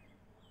ladder,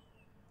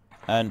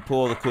 and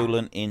pour the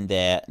coolant in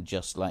there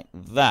just like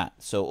that.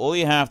 So all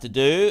you have to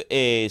do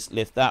is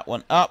lift that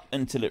one up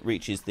until it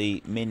reaches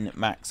the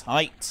min-max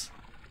height.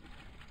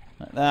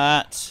 Like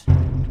that.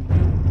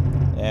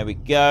 There we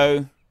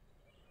go.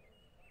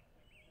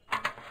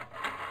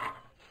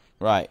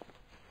 Right.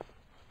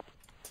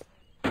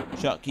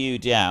 Chuck you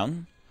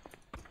down.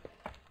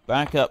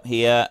 Back up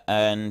here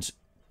and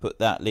put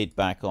that lid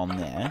back on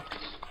there.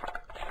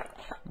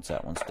 Once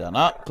that one's done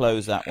up,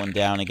 close that one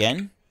down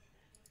again.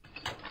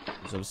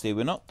 Because obviously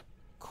we're not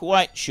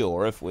quite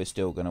sure if we're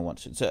still going to want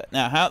to. So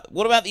now,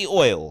 what about the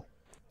oil?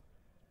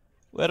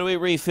 Where do we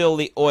refill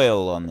the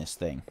oil on this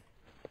thing?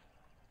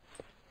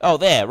 Oh,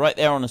 there, right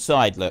there on the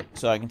side, look.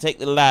 So I can take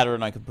the ladder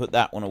and I can put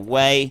that one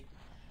away.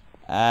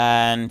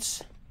 And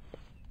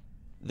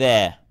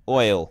there,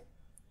 oil.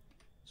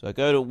 So I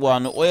go to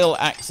 1, oil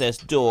access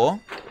door.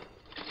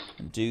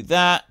 And do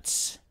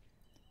that.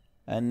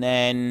 And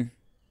then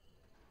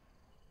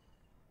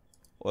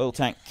oil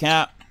tank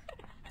cap.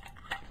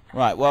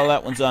 Right, while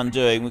that one's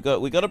undoing, we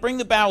got to bring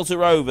the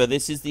Bowser over.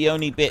 This is the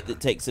only bit that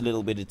takes a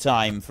little bit of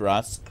time for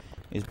us,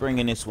 is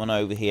bringing this one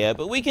over here.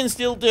 But we can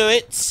still do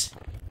it.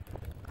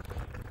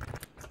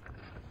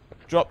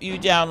 Drop you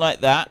down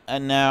like that,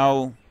 and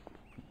now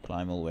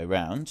climb all the way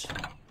around.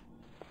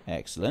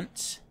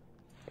 Excellent.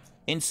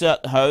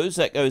 Insert the hose,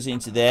 that goes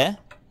into there.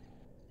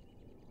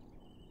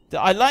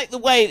 I like the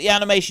way the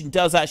animation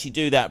does actually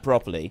do that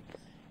properly.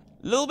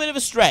 A little bit of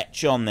a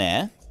stretch on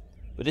there,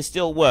 but it's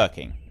still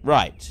working.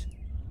 Right.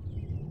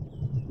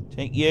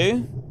 Take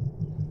you.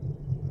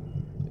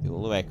 Put you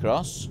all the way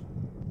across.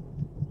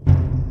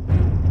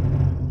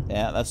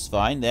 Yeah, that's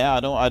fine. There,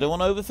 I don't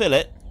want to overfill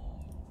it.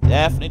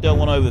 Definitely don't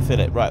want to overfill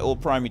it. Right, all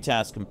primary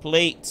tasks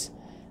complete.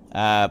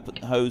 Put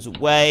the hose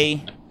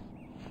away.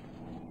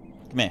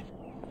 Come here.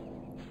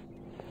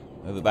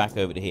 Back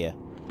over to here.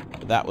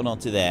 Put that one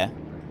onto there.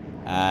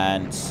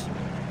 And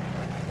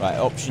right,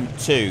 option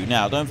 2.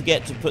 Now, don't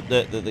forget to put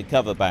the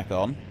cover back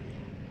on.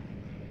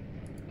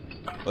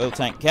 Oil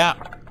tank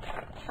cap.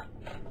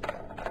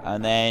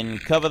 And then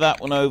cover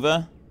that one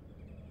over.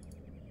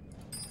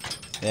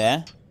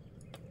 There.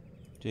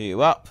 Do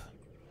you up.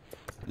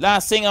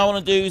 Last thing I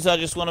want to do is I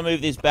just want to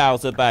move this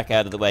Bowser back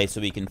out of the way so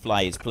he can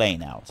fly his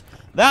plane out.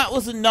 That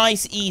was a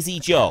nice, easy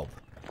job.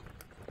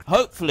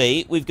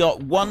 Hopefully, we've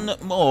got one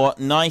more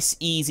nice,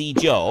 easy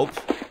job.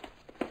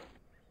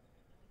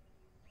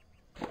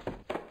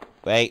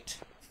 Wait.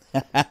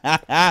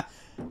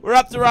 We're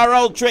up to our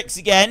old tricks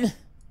again.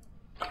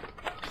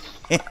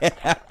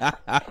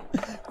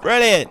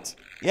 Brilliant.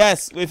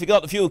 Yes, we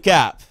forgot the fuel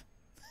cap.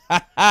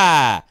 Ha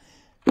ha.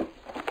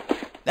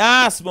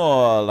 That's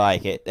more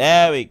like it.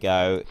 There we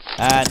go.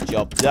 And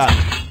job done.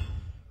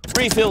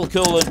 Refill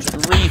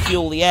coolant,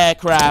 refuel the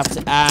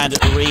aircraft, and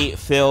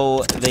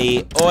refill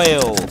the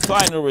oil.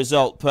 Final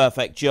result,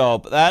 perfect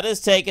job. That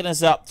has taken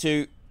us up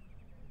to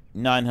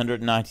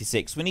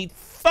 996. We need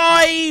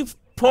 5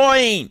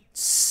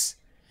 points.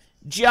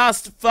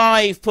 Just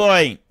 5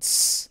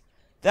 points.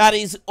 That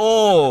is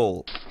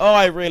all. Oh,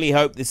 I really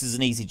hope this is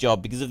an easy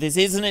job, because if this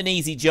isn't an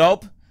easy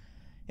job,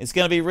 it's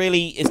going to be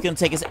really, it's going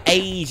to take us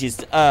ages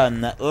to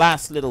earn that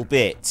last little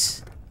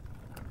bit.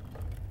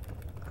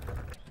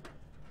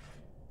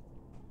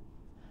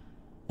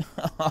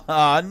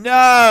 Oh,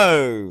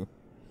 no!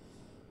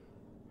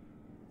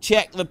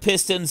 Check the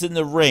pistons and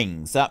the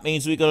rings. That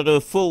means we've got to do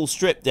a full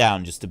strip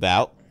down, just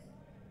about.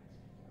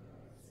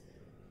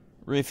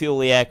 Refuel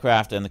the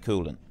aircraft and the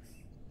coolant.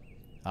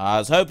 I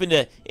was hoping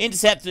to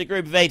intercept a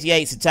group of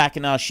 88s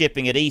attacking our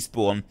shipping at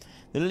Eastbourne.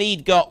 The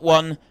lead got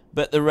one,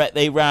 but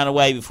they ran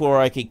away before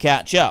I could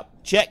catch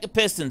up. Check the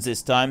pistons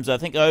this time, so I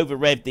think I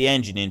over-revved the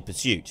engine in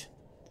pursuit.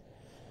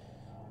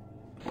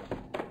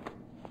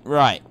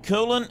 Right,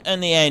 coolant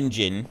and the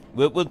engine.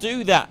 We'll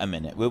do that a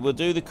minute. We'll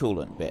do the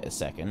coolant bit a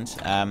second.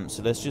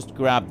 So let's just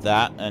grab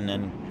that and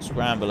then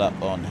scramble up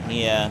on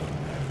here.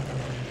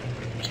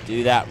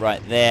 Do that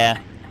right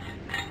there.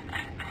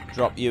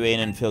 Drop you in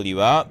and fill you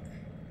up.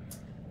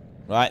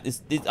 Right,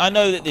 this I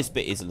know that this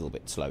bit is a little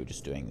bit slow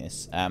just doing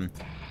this. The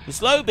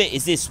slow bit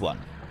is this one,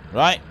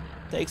 right?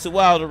 Takes a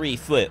while to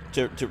refill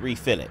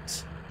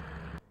it.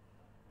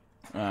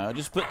 I'll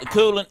just put the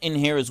coolant in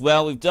here as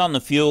well. We've done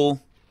the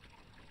fuel.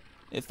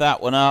 Lift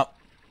that one up.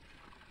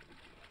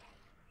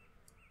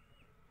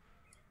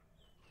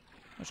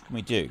 What can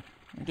we do?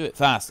 We'll do it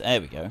fast. There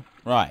we go.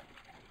 Right.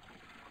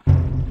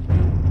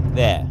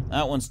 There.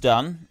 That one's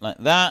done. Like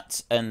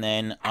that. And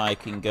then I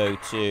can go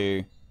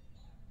to...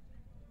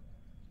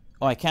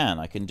 Oh, I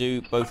can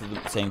do both of them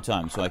at the same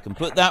time. So I can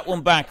put that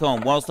one back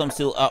on whilst I'm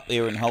still up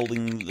here and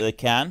holding the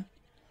can.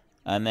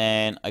 And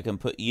then I can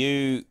put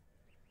you...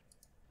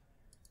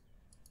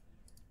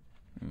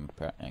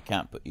 I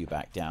can't put you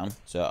back down.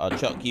 So I'll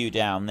chuck you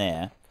down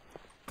there.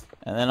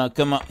 And then I'll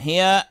come up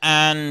here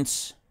and...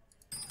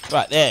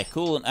 Right there,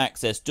 coolant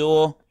access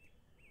door.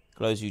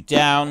 Close you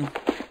down.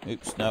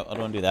 Oops, no, I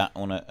don't want to do that. I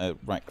want to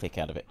right click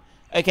out of it.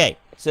 Okay,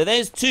 so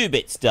there's 2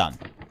 bits done.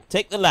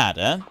 Take the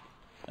ladder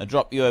and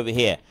drop you over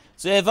here.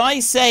 So if I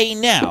say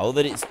now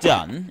that it's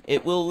done,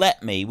 it will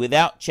let me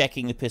without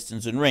checking the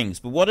pistons and rings.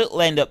 But what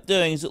it'll end up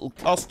doing is it'll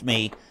cost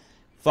me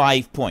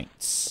 5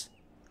 points.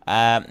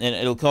 And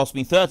it'll cost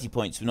me 30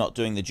 points for not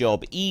doing the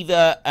job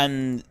either,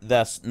 and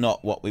that's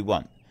not what we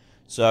want.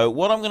 So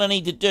what I'm going to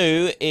need to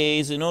do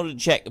is, in order to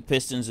check the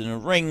pistons and the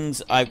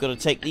rings, I've got to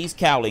take these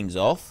cowlings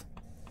off.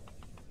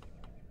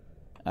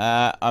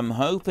 I'm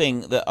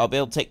hoping that I'll be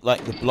able to take,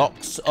 like, the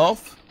blocks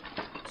off.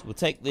 So we'll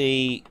take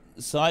the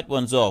side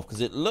ones off,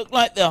 because it looked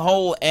like the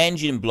whole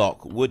engine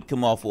block would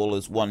come off all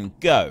as one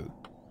go.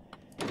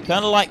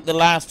 Kind of like the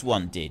last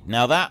one did.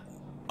 Now that,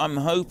 I'm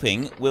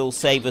hoping, will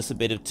save us a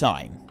bit of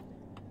time.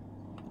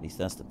 At least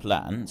that's the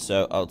plan.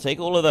 So I'll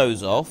take all of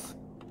those off.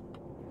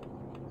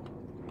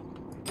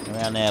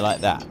 Around there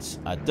like that.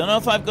 I don't know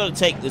if I've got to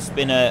take the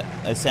spinner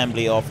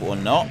assembly off or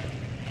not.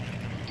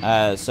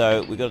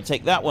 So we've got to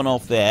take that one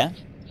off there.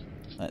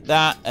 Like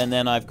that. And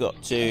then I've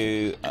got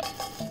to...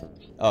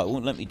 oh, it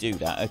won't let me do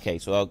that. Okay,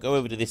 so I'll go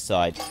over to this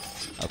side.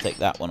 I'll take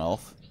that one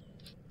off.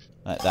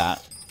 Like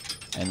that.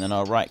 And then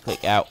I'll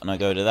right-click out and I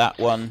go to that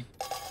one.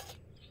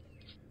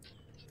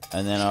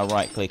 And then I'll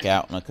right-click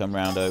out and I'll come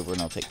round over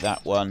and I'll take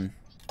that one.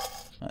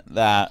 Like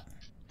that.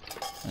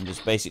 And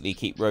just basically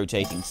keep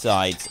rotating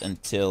sides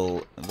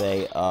until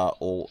they are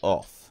all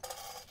off.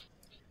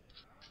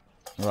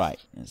 Right,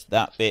 there's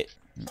that bit.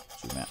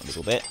 Zoom out a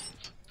little bit.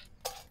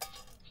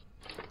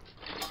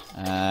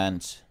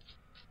 And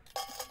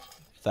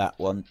that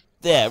one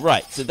there.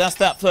 Right, so that's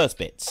that first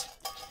bit.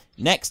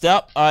 Next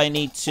up, I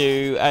need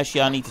to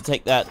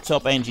take that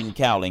top engine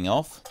cowling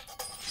off.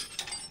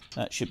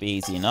 That should be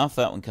easy enough.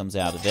 That one comes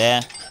out of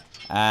there.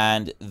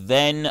 And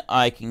then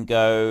I can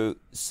go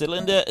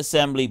cylinder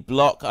assembly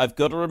block. I've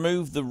got to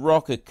remove the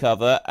rocker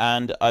cover,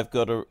 and I've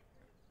got to...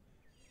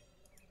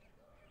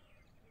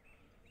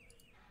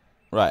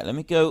 Right, let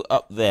me go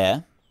up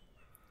there.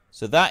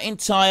 So that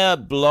entire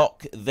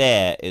block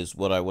there is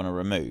what I want to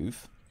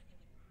remove.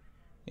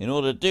 In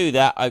order to do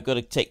that, I've got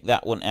to take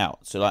that one out.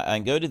 So I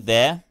can go to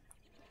there.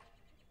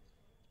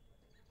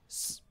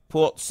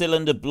 Port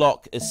cylinder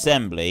block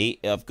assembly.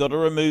 I've got to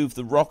remove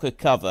the rocker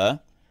cover.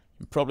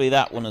 Probably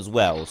that one as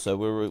well. So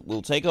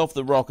we'll take off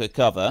the rocker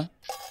cover.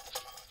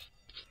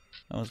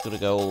 That one's got to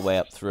go all the way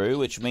up through,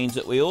 which means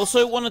that we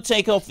also want to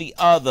take off the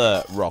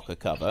other rocker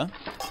cover.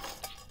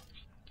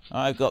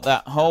 I've got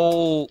that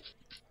whole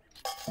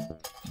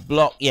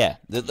block, yeah,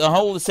 the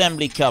whole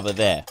assembly cover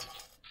there.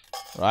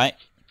 Right?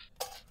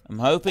 I'm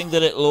hoping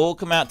that it'll all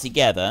come out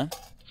together,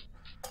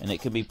 and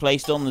it can be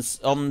placed on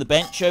the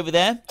bench over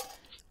there.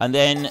 And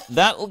then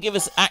that will give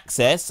us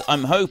access,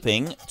 I'm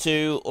hoping,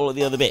 to all of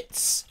the other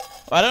bits.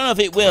 I don't know if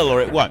it will or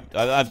it won't.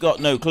 I've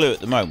got no clue at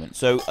the moment.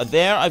 So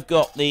there I've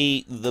got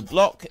the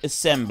block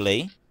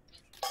assembly.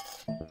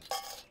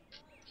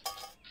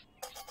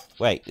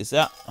 Wait, is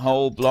that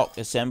whole block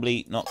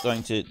assembly not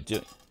going to do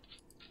it?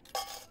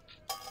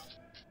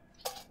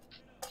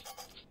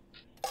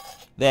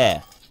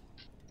 There.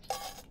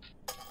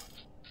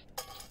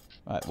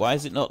 Right, why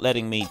is it not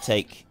letting me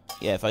take...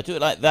 Yeah, if I do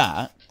it like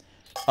that...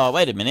 Oh,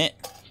 wait a minute.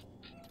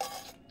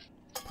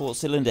 Port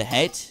cylinder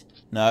head?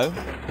 No.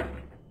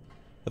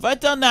 Have I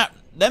done that?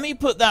 Let me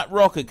put that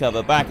rocker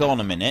cover back on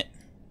a minute.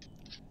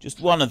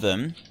 Just one of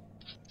them.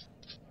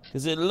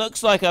 Because it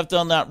looks like I've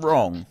done that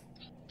wrong.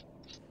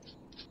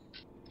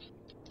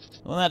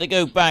 I want that to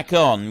go back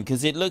on,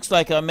 because it looks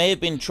like I may have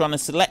been trying to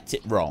select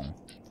it wrong.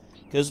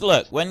 Because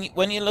look,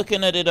 when you're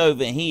looking at it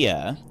over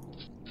here,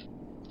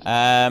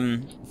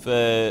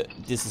 for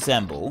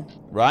disassemble,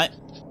 right?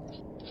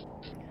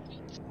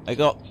 I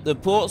got the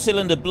port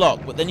cylinder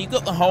block, but then you've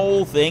got the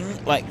whole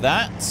thing like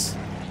that.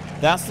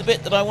 That's the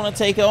bit that I want to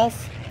take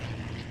off.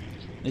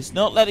 It's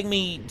not letting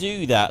me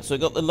do that. So I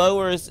got the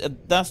lower...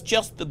 that's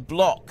just the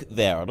block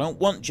there. I don't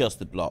want just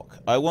the block.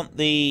 I want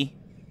the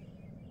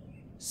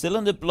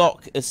cylinder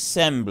block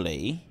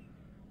assembly.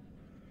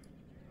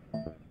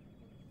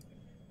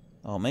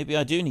 Oh, maybe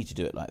I do need to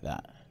do it like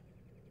that.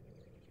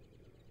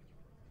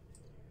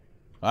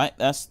 Right,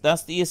 that's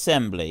the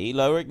assembly.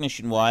 Lower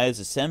ignition wires,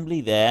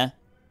 assembly there.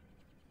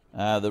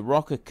 The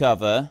rocker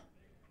cover...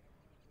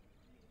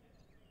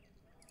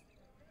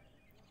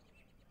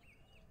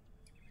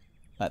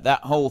 Like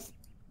that whole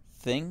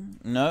thing?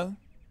 No?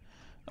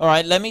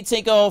 Alright, let me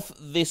take off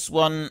this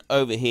one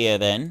over here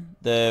then.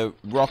 The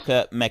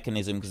rocker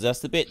mechanism, because that's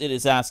the bit that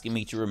it's asking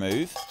me to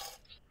remove.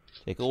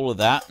 Take all of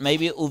that.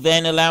 Maybe it will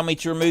then allow me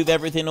to remove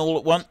everything all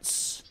at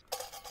once.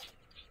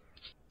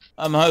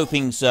 I'm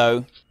hoping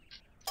so.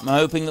 I'm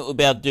hoping that we'll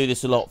be able to do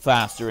this a lot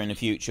faster in the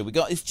future.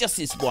 It's just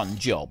this one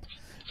job.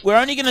 We're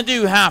only going to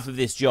do half of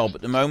this job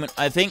at the moment,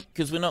 I think,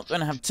 because we're not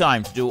going to have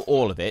time to do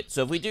all of it.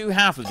 So if we do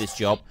half of this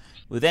job...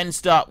 We'll then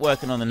start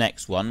working on the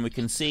next one. We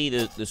can see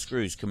the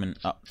screws coming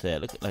up there.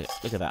 Look at that.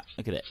 Look at it.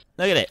 Look at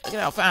it. Look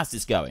at how fast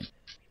it's going.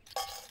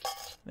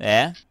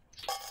 There.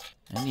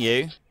 And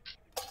you.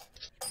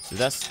 So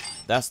that's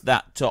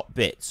that top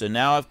bit. So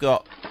now I've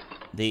got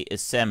the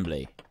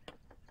assembly.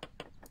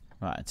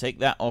 Right, I take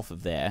that off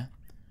of there.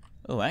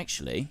 Oh,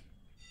 actually.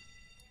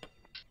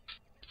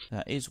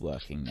 That is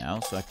working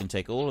now, so I can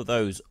take all of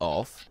those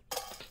off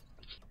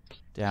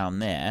down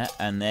there,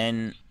 and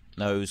then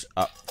those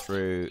up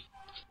through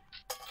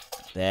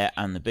there,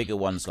 and the bigger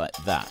ones like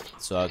that.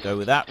 So I'll go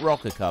with that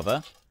rocker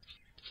cover.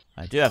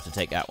 I do have to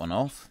take that one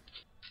off.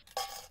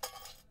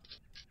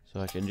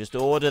 So I can just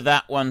order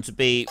that one to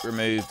be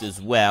removed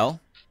as well,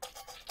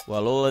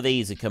 while all of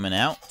these are coming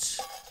out.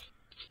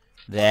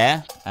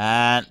 There,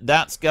 and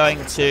that's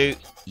going to...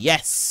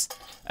 Yes!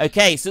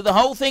 Okay, so the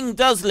whole thing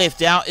does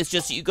lift out. It's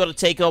just that you've got to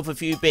take off a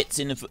few bits,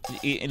 in the,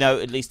 you know,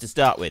 at least to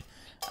start with.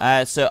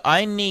 So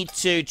I need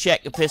to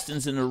check the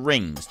pistons and the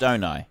rings,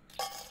 don't I?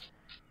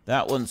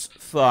 That one's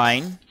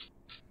fine.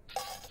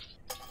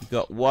 You've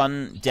got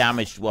one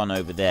damaged one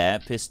over there.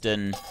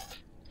 Piston.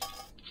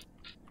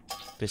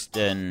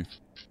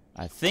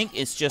 I think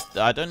it's just...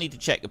 I don't need to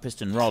check the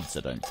piston rods,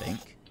 I don't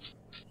think.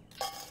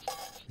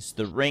 It's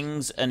the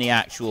rings and the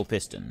actual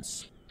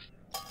pistons.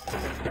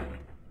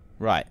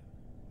 Right.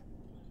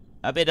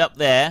 A bit up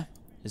there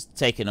is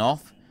taken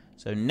off.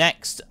 So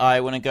next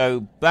I want to go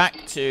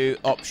back to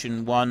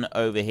option 1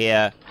 over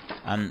here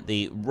and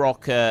the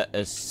rocker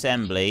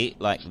assembly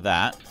like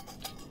that.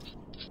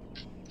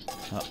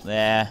 Up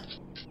there.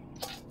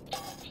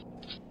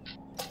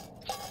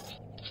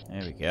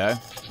 There we go.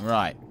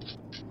 Right.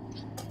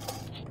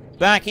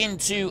 Back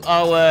into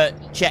our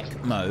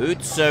check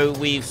mode. So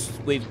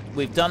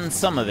we've done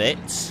some of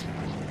it.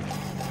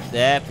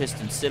 There,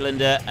 piston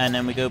cylinder, and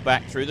then we go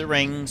back through the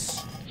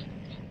rings.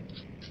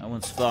 That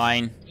one's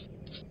fine.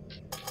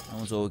 That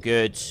one's all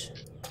good.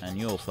 And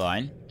you're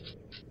fine.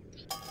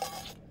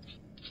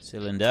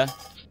 Cylinder.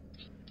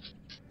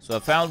 So I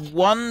found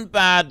one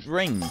bad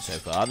ring so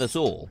far. That's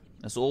all.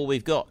 That's all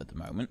we've got at the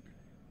moment.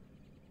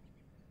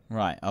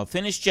 Right. I'll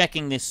finish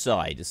checking this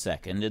side a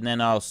second. And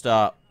then I'll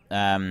start...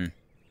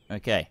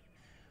 okay.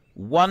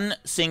 One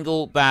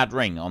single bad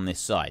ring on this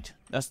side.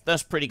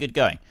 That's pretty good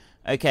going.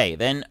 Okay,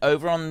 then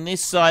over on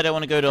this side, I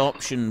want to go to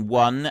option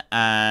 1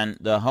 and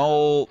the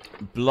whole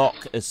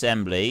block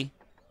assembly.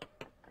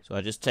 So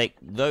I just take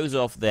those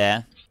off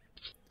there,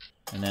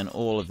 and then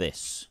all of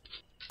this.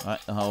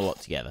 Right, the whole lot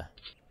together.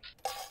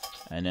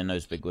 And then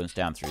those big ones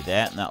down through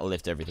there, and that'll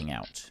lift everything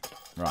out.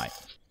 Right.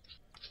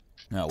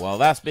 Now, while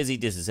that's busy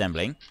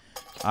disassembling,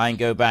 I can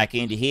go back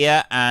into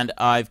here, and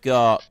I've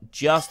got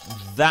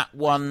just that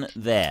one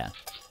there.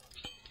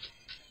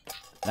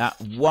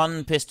 That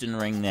one piston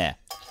ring there.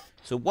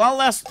 So while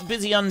that's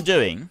busy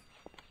undoing,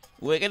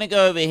 we're going to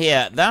go over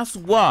here. That's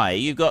why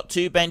you've got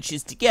two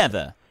benches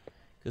together.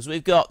 Because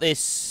we've got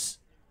this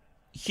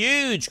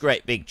huge,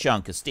 great big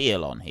chunk of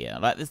steel on here.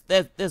 Like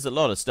there's a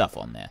lot of stuff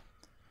on there.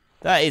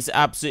 That is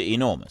absolutely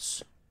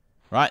enormous.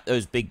 Right,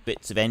 those big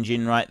bits of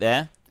engine right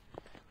there.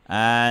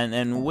 And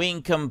then we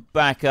can come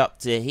back up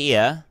to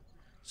here.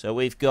 So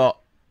we've got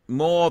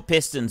more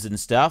pistons and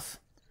stuff.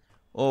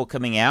 All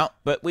coming out,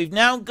 but we've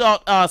now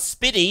got our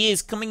Spitty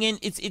is coming in.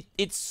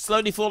 It's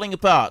slowly falling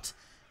apart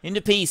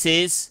into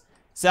pieces.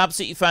 It's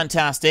absolutely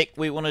fantastic.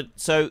 We want to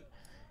so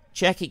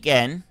check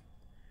again.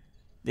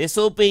 This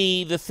will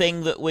be the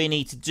thing that we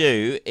need to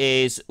do.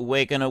 Is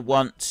we're going to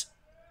want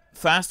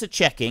faster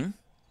checking,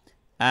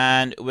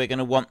 and we're going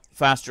to want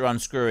faster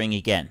unscrewing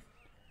again.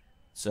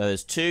 So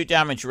there's 3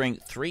 damage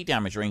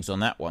rings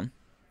on that one.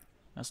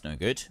 That's no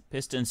good.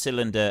 Piston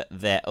cylinder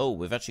there. Oh,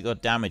 we've actually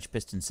got damaged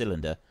piston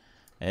cylinder.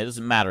 It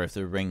doesn't matter if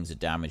the rings are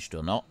damaged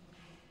or not.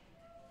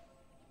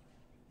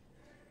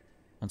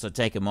 Once I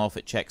take them off,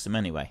 it checks them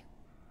anyway.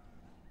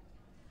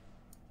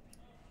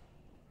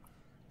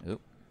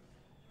 Oop.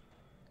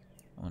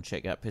 I want to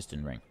check that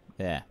piston ring.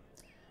 There.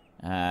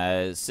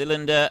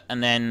 Cylinder,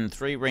 and then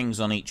 3 rings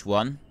on each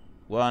one.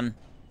 1,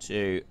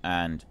 2,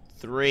 and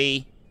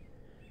 3.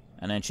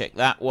 And then check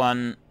that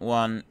one.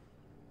 1,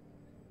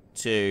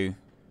 2.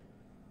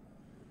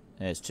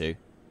 There's 2.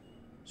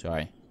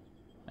 Sorry.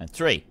 And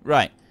 3.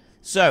 Right.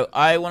 So,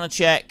 I want to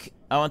check,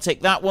 I want to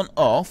take that one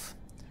off,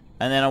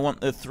 and then I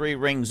want the 3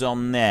 rings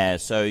on there.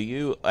 So,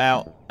 you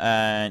out,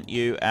 and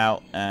you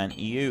out, and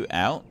you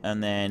out,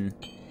 and then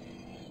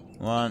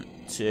 1,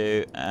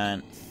 2,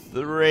 and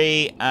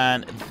 3,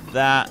 and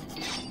that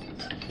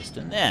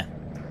piston there.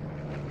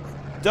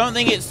 Don't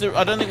think it's the,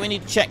 I don't think we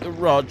need to check the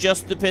rod,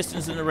 just the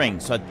pistons and the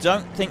rings. So, I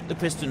don't think the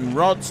piston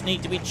rods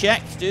need to be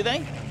checked, do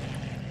they?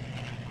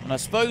 And I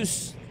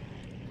suppose,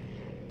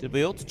 did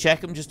we ought to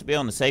check them just to be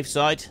on the safe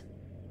side?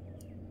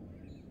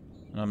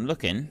 And I'm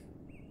looking.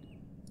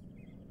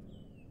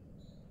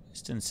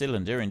 Piston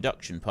cylinder,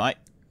 induction pipe.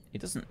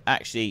 It doesn't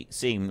actually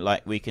seem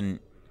like we can...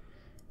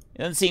 It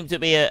doesn't seem to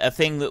be a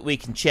thing that we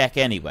can check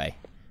anyway.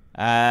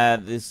 We're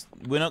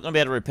not going to be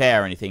able to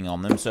repair anything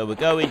on them, so we'll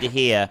go into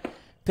here.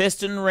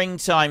 Piston ring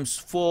times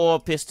 4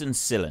 piston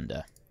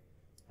cylinder.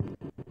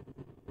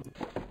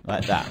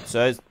 Like that.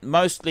 So it's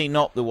mostly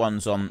not the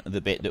ones on the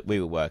bit that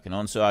we were working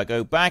on. So I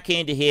go back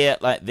into here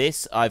like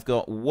this. I've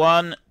got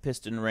 1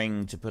 piston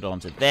ring to put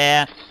onto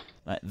there.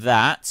 Like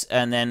that.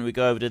 And then we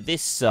go over to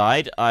this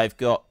side. I've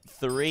got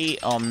 3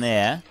 on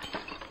there.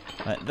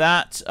 Like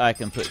that. I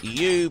can put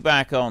you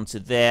back onto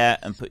there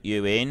and put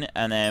you in.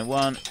 And then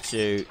 1,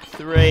 2,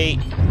 3.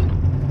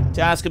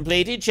 Task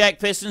completed. Check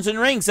pistons and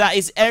rings. That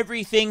is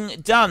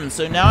everything done.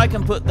 So now I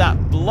can put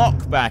that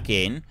block back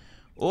in.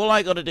 All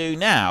I got to do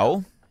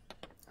now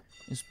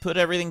is put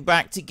everything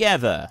back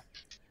together.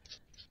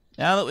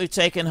 Now that we've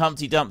taken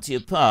Humpty Dumpty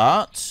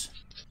apart,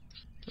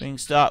 we can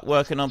start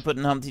working on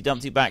putting Humpty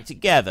Dumpty back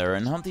together.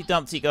 And Humpty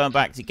Dumpty going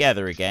back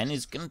together again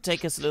is going to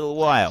take us a little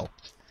while.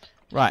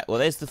 Right, well,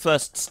 there's the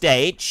first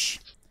stage.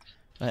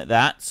 Like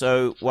that.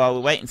 So while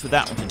we're waiting for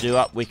that one to do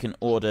up, we can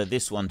order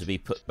this one to be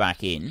put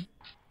back in.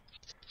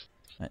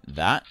 Like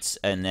that.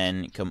 And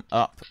then come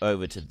up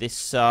over to this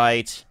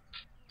side.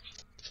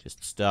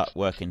 Just start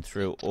working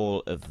through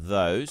all of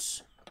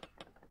those.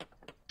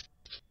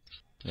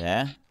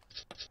 There.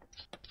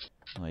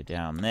 Way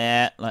down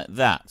there. Like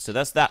that. So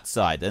that's that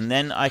side. And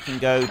then I can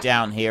go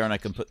down here and I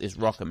can put this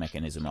rocker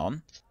mechanism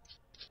on.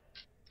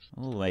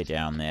 All the way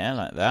down there.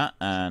 Like that.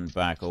 And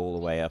back all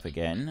the way up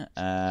again.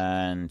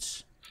 And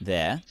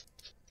there.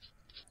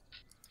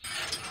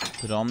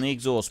 Put on the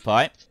exhaust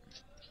pipe.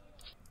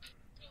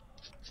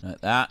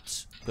 Like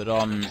that. Put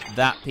on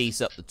that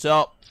piece up the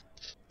top.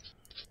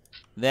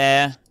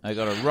 There. I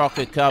got a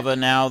rocker cover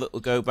now that will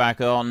go back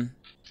on.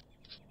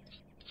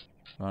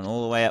 Run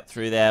all the way up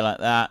through there like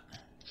that.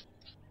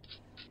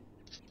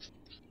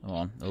 Come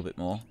on, a little bit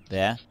more.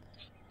 There.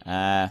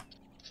 Have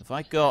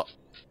I got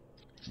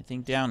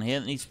anything down here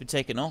that needs to be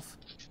taken off?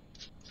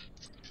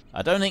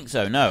 I don't think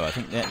so, no. I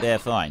think they're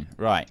fine.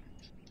 Right.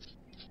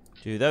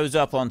 Do those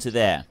up onto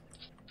there.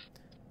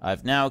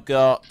 I've now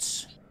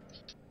got...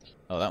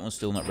 Oh, that one's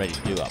still not ready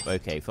to do up.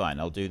 Okay, fine.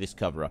 I'll do this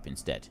cover up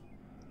instead.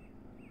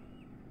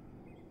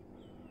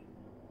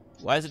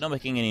 Why is it not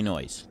making any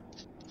noise?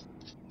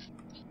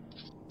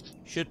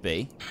 Should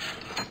be.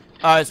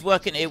 Oh, it's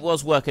working. It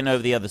was working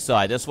over the other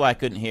side. That's why I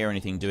couldn't hear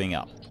anything doing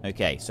up.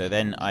 Okay, so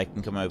then I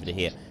can come over to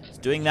here. It's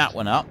doing that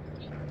one up.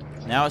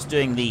 Now it's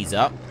doing these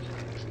up.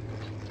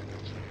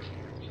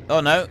 Oh,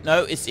 no.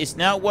 No, it's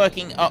now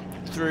working up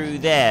through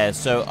there.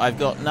 So I've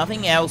got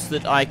nothing else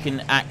that I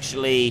can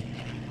actually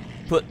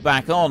put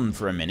back on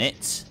for a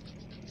minute.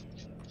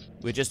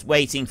 We're just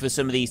waiting for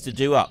some of these to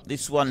do up.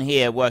 This one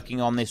here working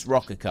on this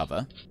rocker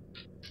cover.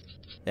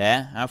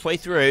 There, halfway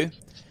through.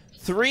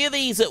 3 of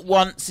these at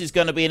once is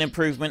going to be an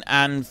improvement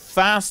and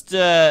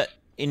faster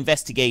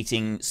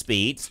investigating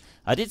speeds.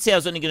 I did say I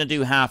was only going to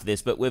do half of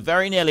this, but we're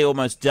very nearly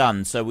almost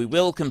done, so we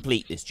will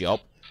complete this job.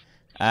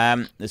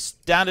 The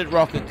standard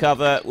rocker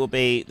cover will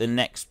be the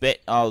next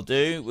bit I'll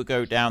do. We'll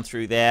go down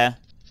through there.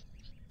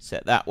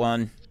 Set that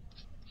one.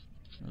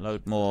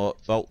 Load more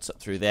bolts up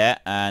through there.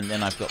 And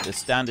then I've got the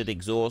standard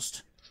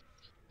exhaust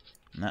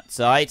on that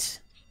side.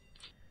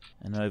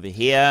 And over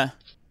here...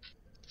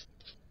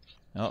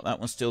 Oh, that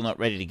one's still not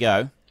ready to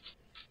go.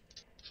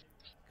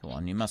 Come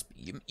on, you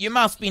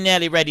must be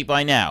nearly ready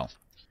by now.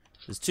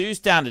 There's 2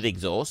 standard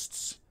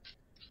exhausts.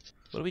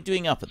 What are we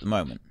doing up at the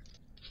moment?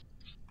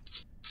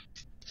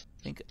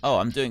 Oh,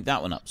 I'm doing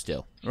that one up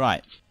still.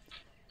 Right.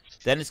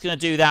 Then it's going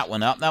to do that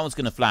one up. That one's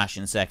going to flash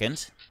in a second.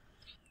 As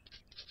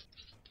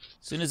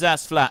soon as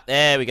that's flat,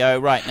 there we go.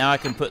 Right, now I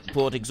can put the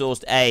port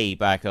exhaust A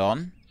back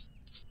on.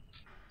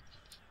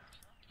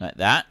 Like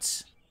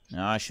that.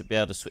 Now I should be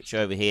able to switch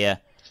over here.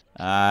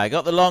 I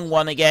got the long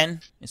one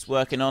again. It's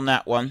working on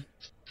that one.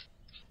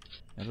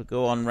 It'll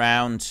go on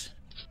round.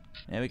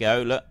 There we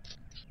go, look.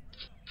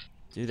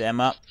 Do them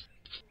up.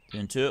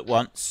 Doing 2 at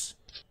once.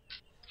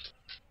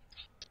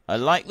 I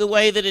like the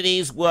way that it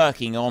is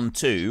working on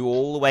 2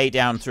 all the way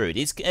down through.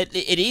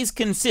 It is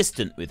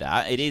consistent with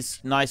that. It is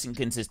nice and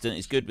consistent.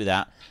 It's good with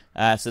that.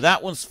 So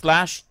that one's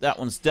flashed. That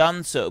one's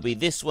done. So it'll be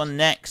this one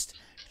next.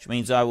 Which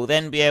means I will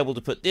then be able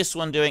to put this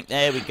one doing...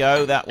 There we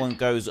go. That one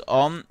goes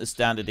on the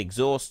standard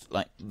exhaust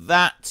like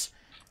that.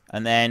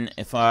 And then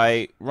if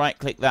I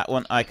right-click that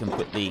one, I can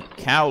put the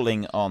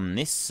cowling on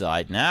this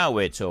side. Now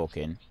we're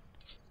talking.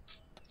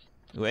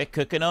 We're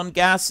cooking on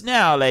gas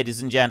now,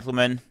 ladies and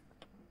gentlemen.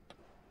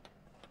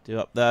 Do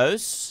up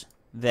those.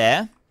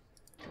 There.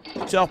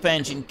 Top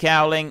engine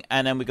cowling.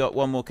 And then we got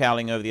one more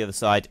cowling over the other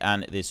side.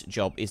 And this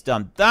job is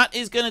done. That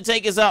is going to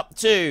take us up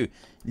to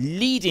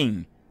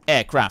leading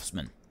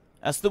aircraftsman.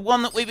 That's the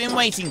one that we've been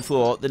waiting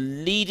for. The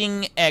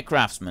leading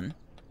aircraftsman.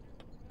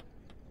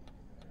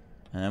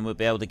 And we'll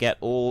be able to get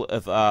all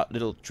of our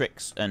little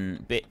tricks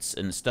and bits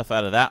and stuff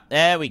out of that.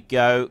 There we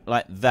go.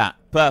 Like that.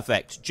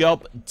 Perfect.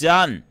 Job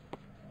done.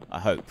 I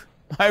hope.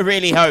 I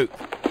really hope.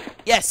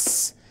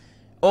 Yes!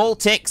 All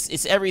ticks.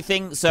 It's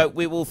everything. So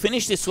we will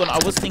finish this one. I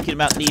was thinking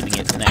about leaving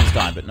it for next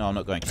time, but no, I'm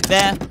not going to.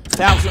 There.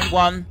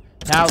 1001.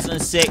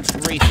 1006.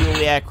 Refuel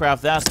the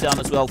aircraft. That's done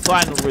as well.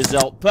 Final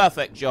result.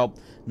 Perfect job.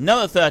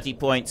 Another 30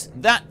 points.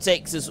 That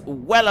takes us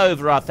well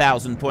over our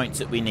 1,000 points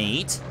that we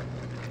need.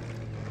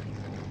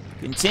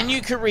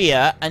 Continue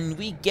career, and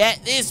we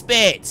get this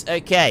bit.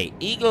 Okay,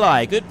 Eagle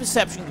Eye. Good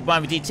perception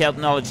combined with detailed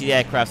knowledge of the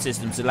aircraft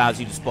systems allows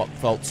you to spot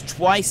faults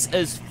twice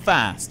as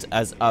fast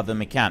as other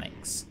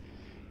mechanics.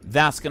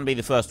 That's going to be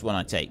the first one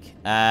I take.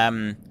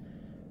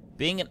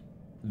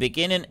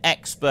 Begin an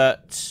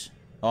expert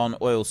on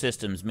oil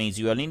systems means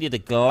you only need a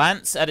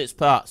glance at its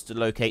parts to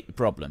locate the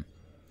problem.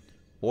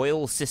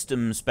 Oil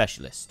system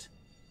specialist.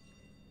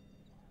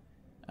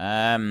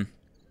 I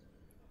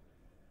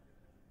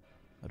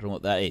don't know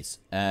what that is.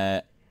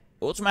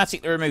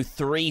 Automatically remove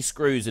 3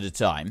 screws at a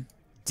time.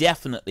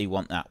 Definitely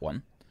want that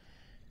one.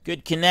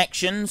 Good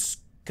connections.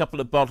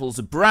 Couple of bottles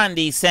of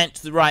brandy sent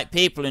to the right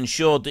people,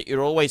 ensured that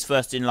you're always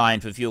first in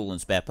line for fuel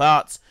and spare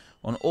parts.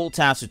 On all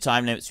tasks with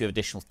time limits, you have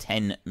additional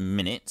 10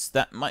 minutes.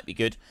 That might be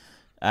good.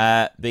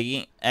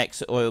 Big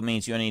extra oil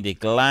means you only need a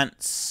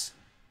glance.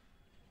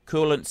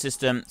 Coolant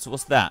system. So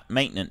what's that?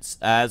 Maintenance.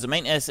 The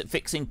maintenance at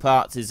fixing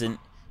parts is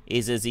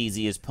as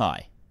easy as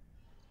pie.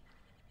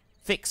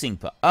 Fixing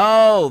part.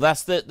 Oh,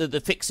 that's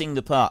the fixing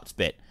the parts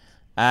bit.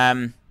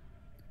 Coolant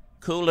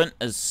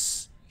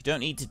as you don't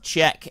need to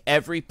check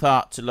every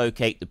part to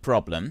locate the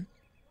problem.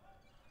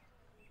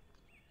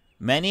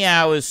 Many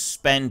hours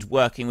spent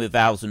working with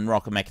valves and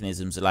rocker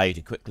mechanisms allow you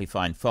to quickly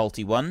find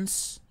faulty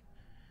ones.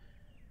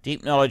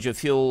 Deep knowledge of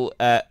fuel.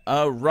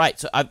 Oh, right.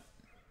 So I've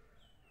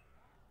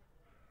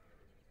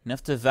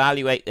enough to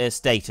evaluate their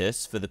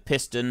status for the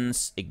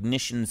pistons,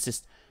 ignition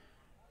system.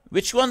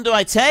 Which one do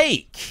I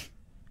take?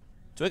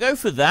 Do I go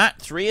for that?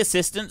 3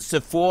 assistants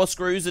to 4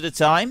 screws at a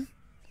time?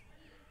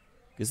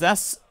 Because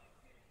that's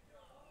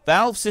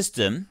valve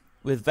system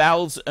with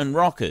valves and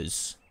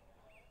rockers.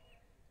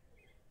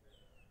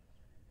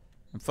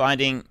 I'm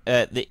finding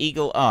the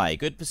Eagle Eye.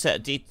 Good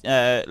percent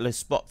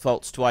spot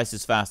faults twice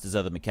as fast as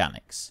other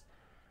mechanics.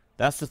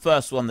 That's the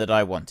first one that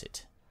I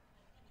wanted.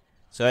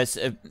 So it's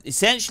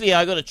essentially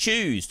I got to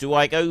choose. Do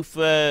I go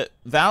for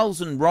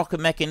valves and rocker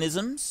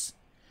mechanisms?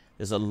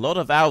 There's a lot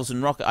of valves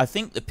and rocker. I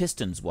think the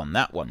pistons won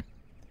that one.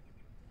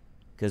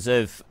 Because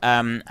of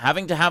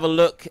having to have a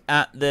look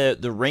at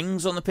the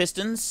rings on the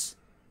pistons.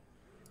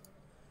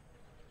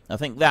 I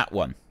think that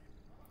one.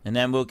 And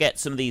then we'll get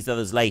some of these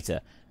others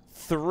later.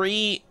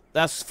 3,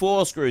 that's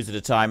 4 screws at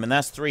a time, and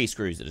that's 3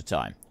 screws at a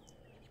time.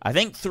 I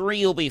think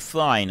 3 will be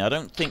fine. I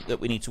don't think that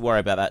we need to worry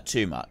about that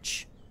too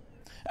much.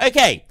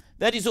 Okay,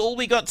 that is all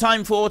we got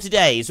time for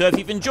today. So if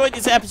you've enjoyed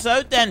this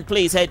episode, then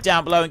please head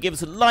down below and give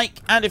us a like.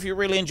 And if you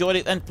really enjoyed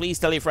it, then please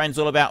tell your friends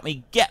all about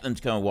me. Get them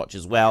to come and watch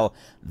as well.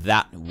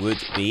 That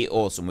would be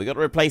awesome. We've got to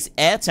replace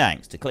air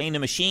tanks. To clean a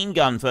machine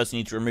gun, first you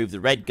need to remove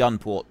the red gun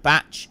port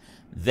patch.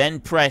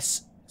 Then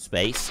press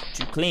space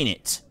to clean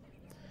it.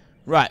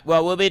 Right,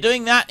 well, we'll be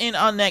doing that in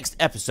our next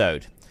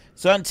episode.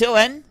 So until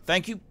then,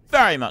 thank you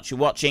very much for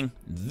watching.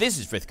 This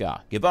is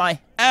Frithgar.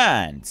 Goodbye,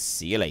 and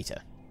see you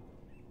later.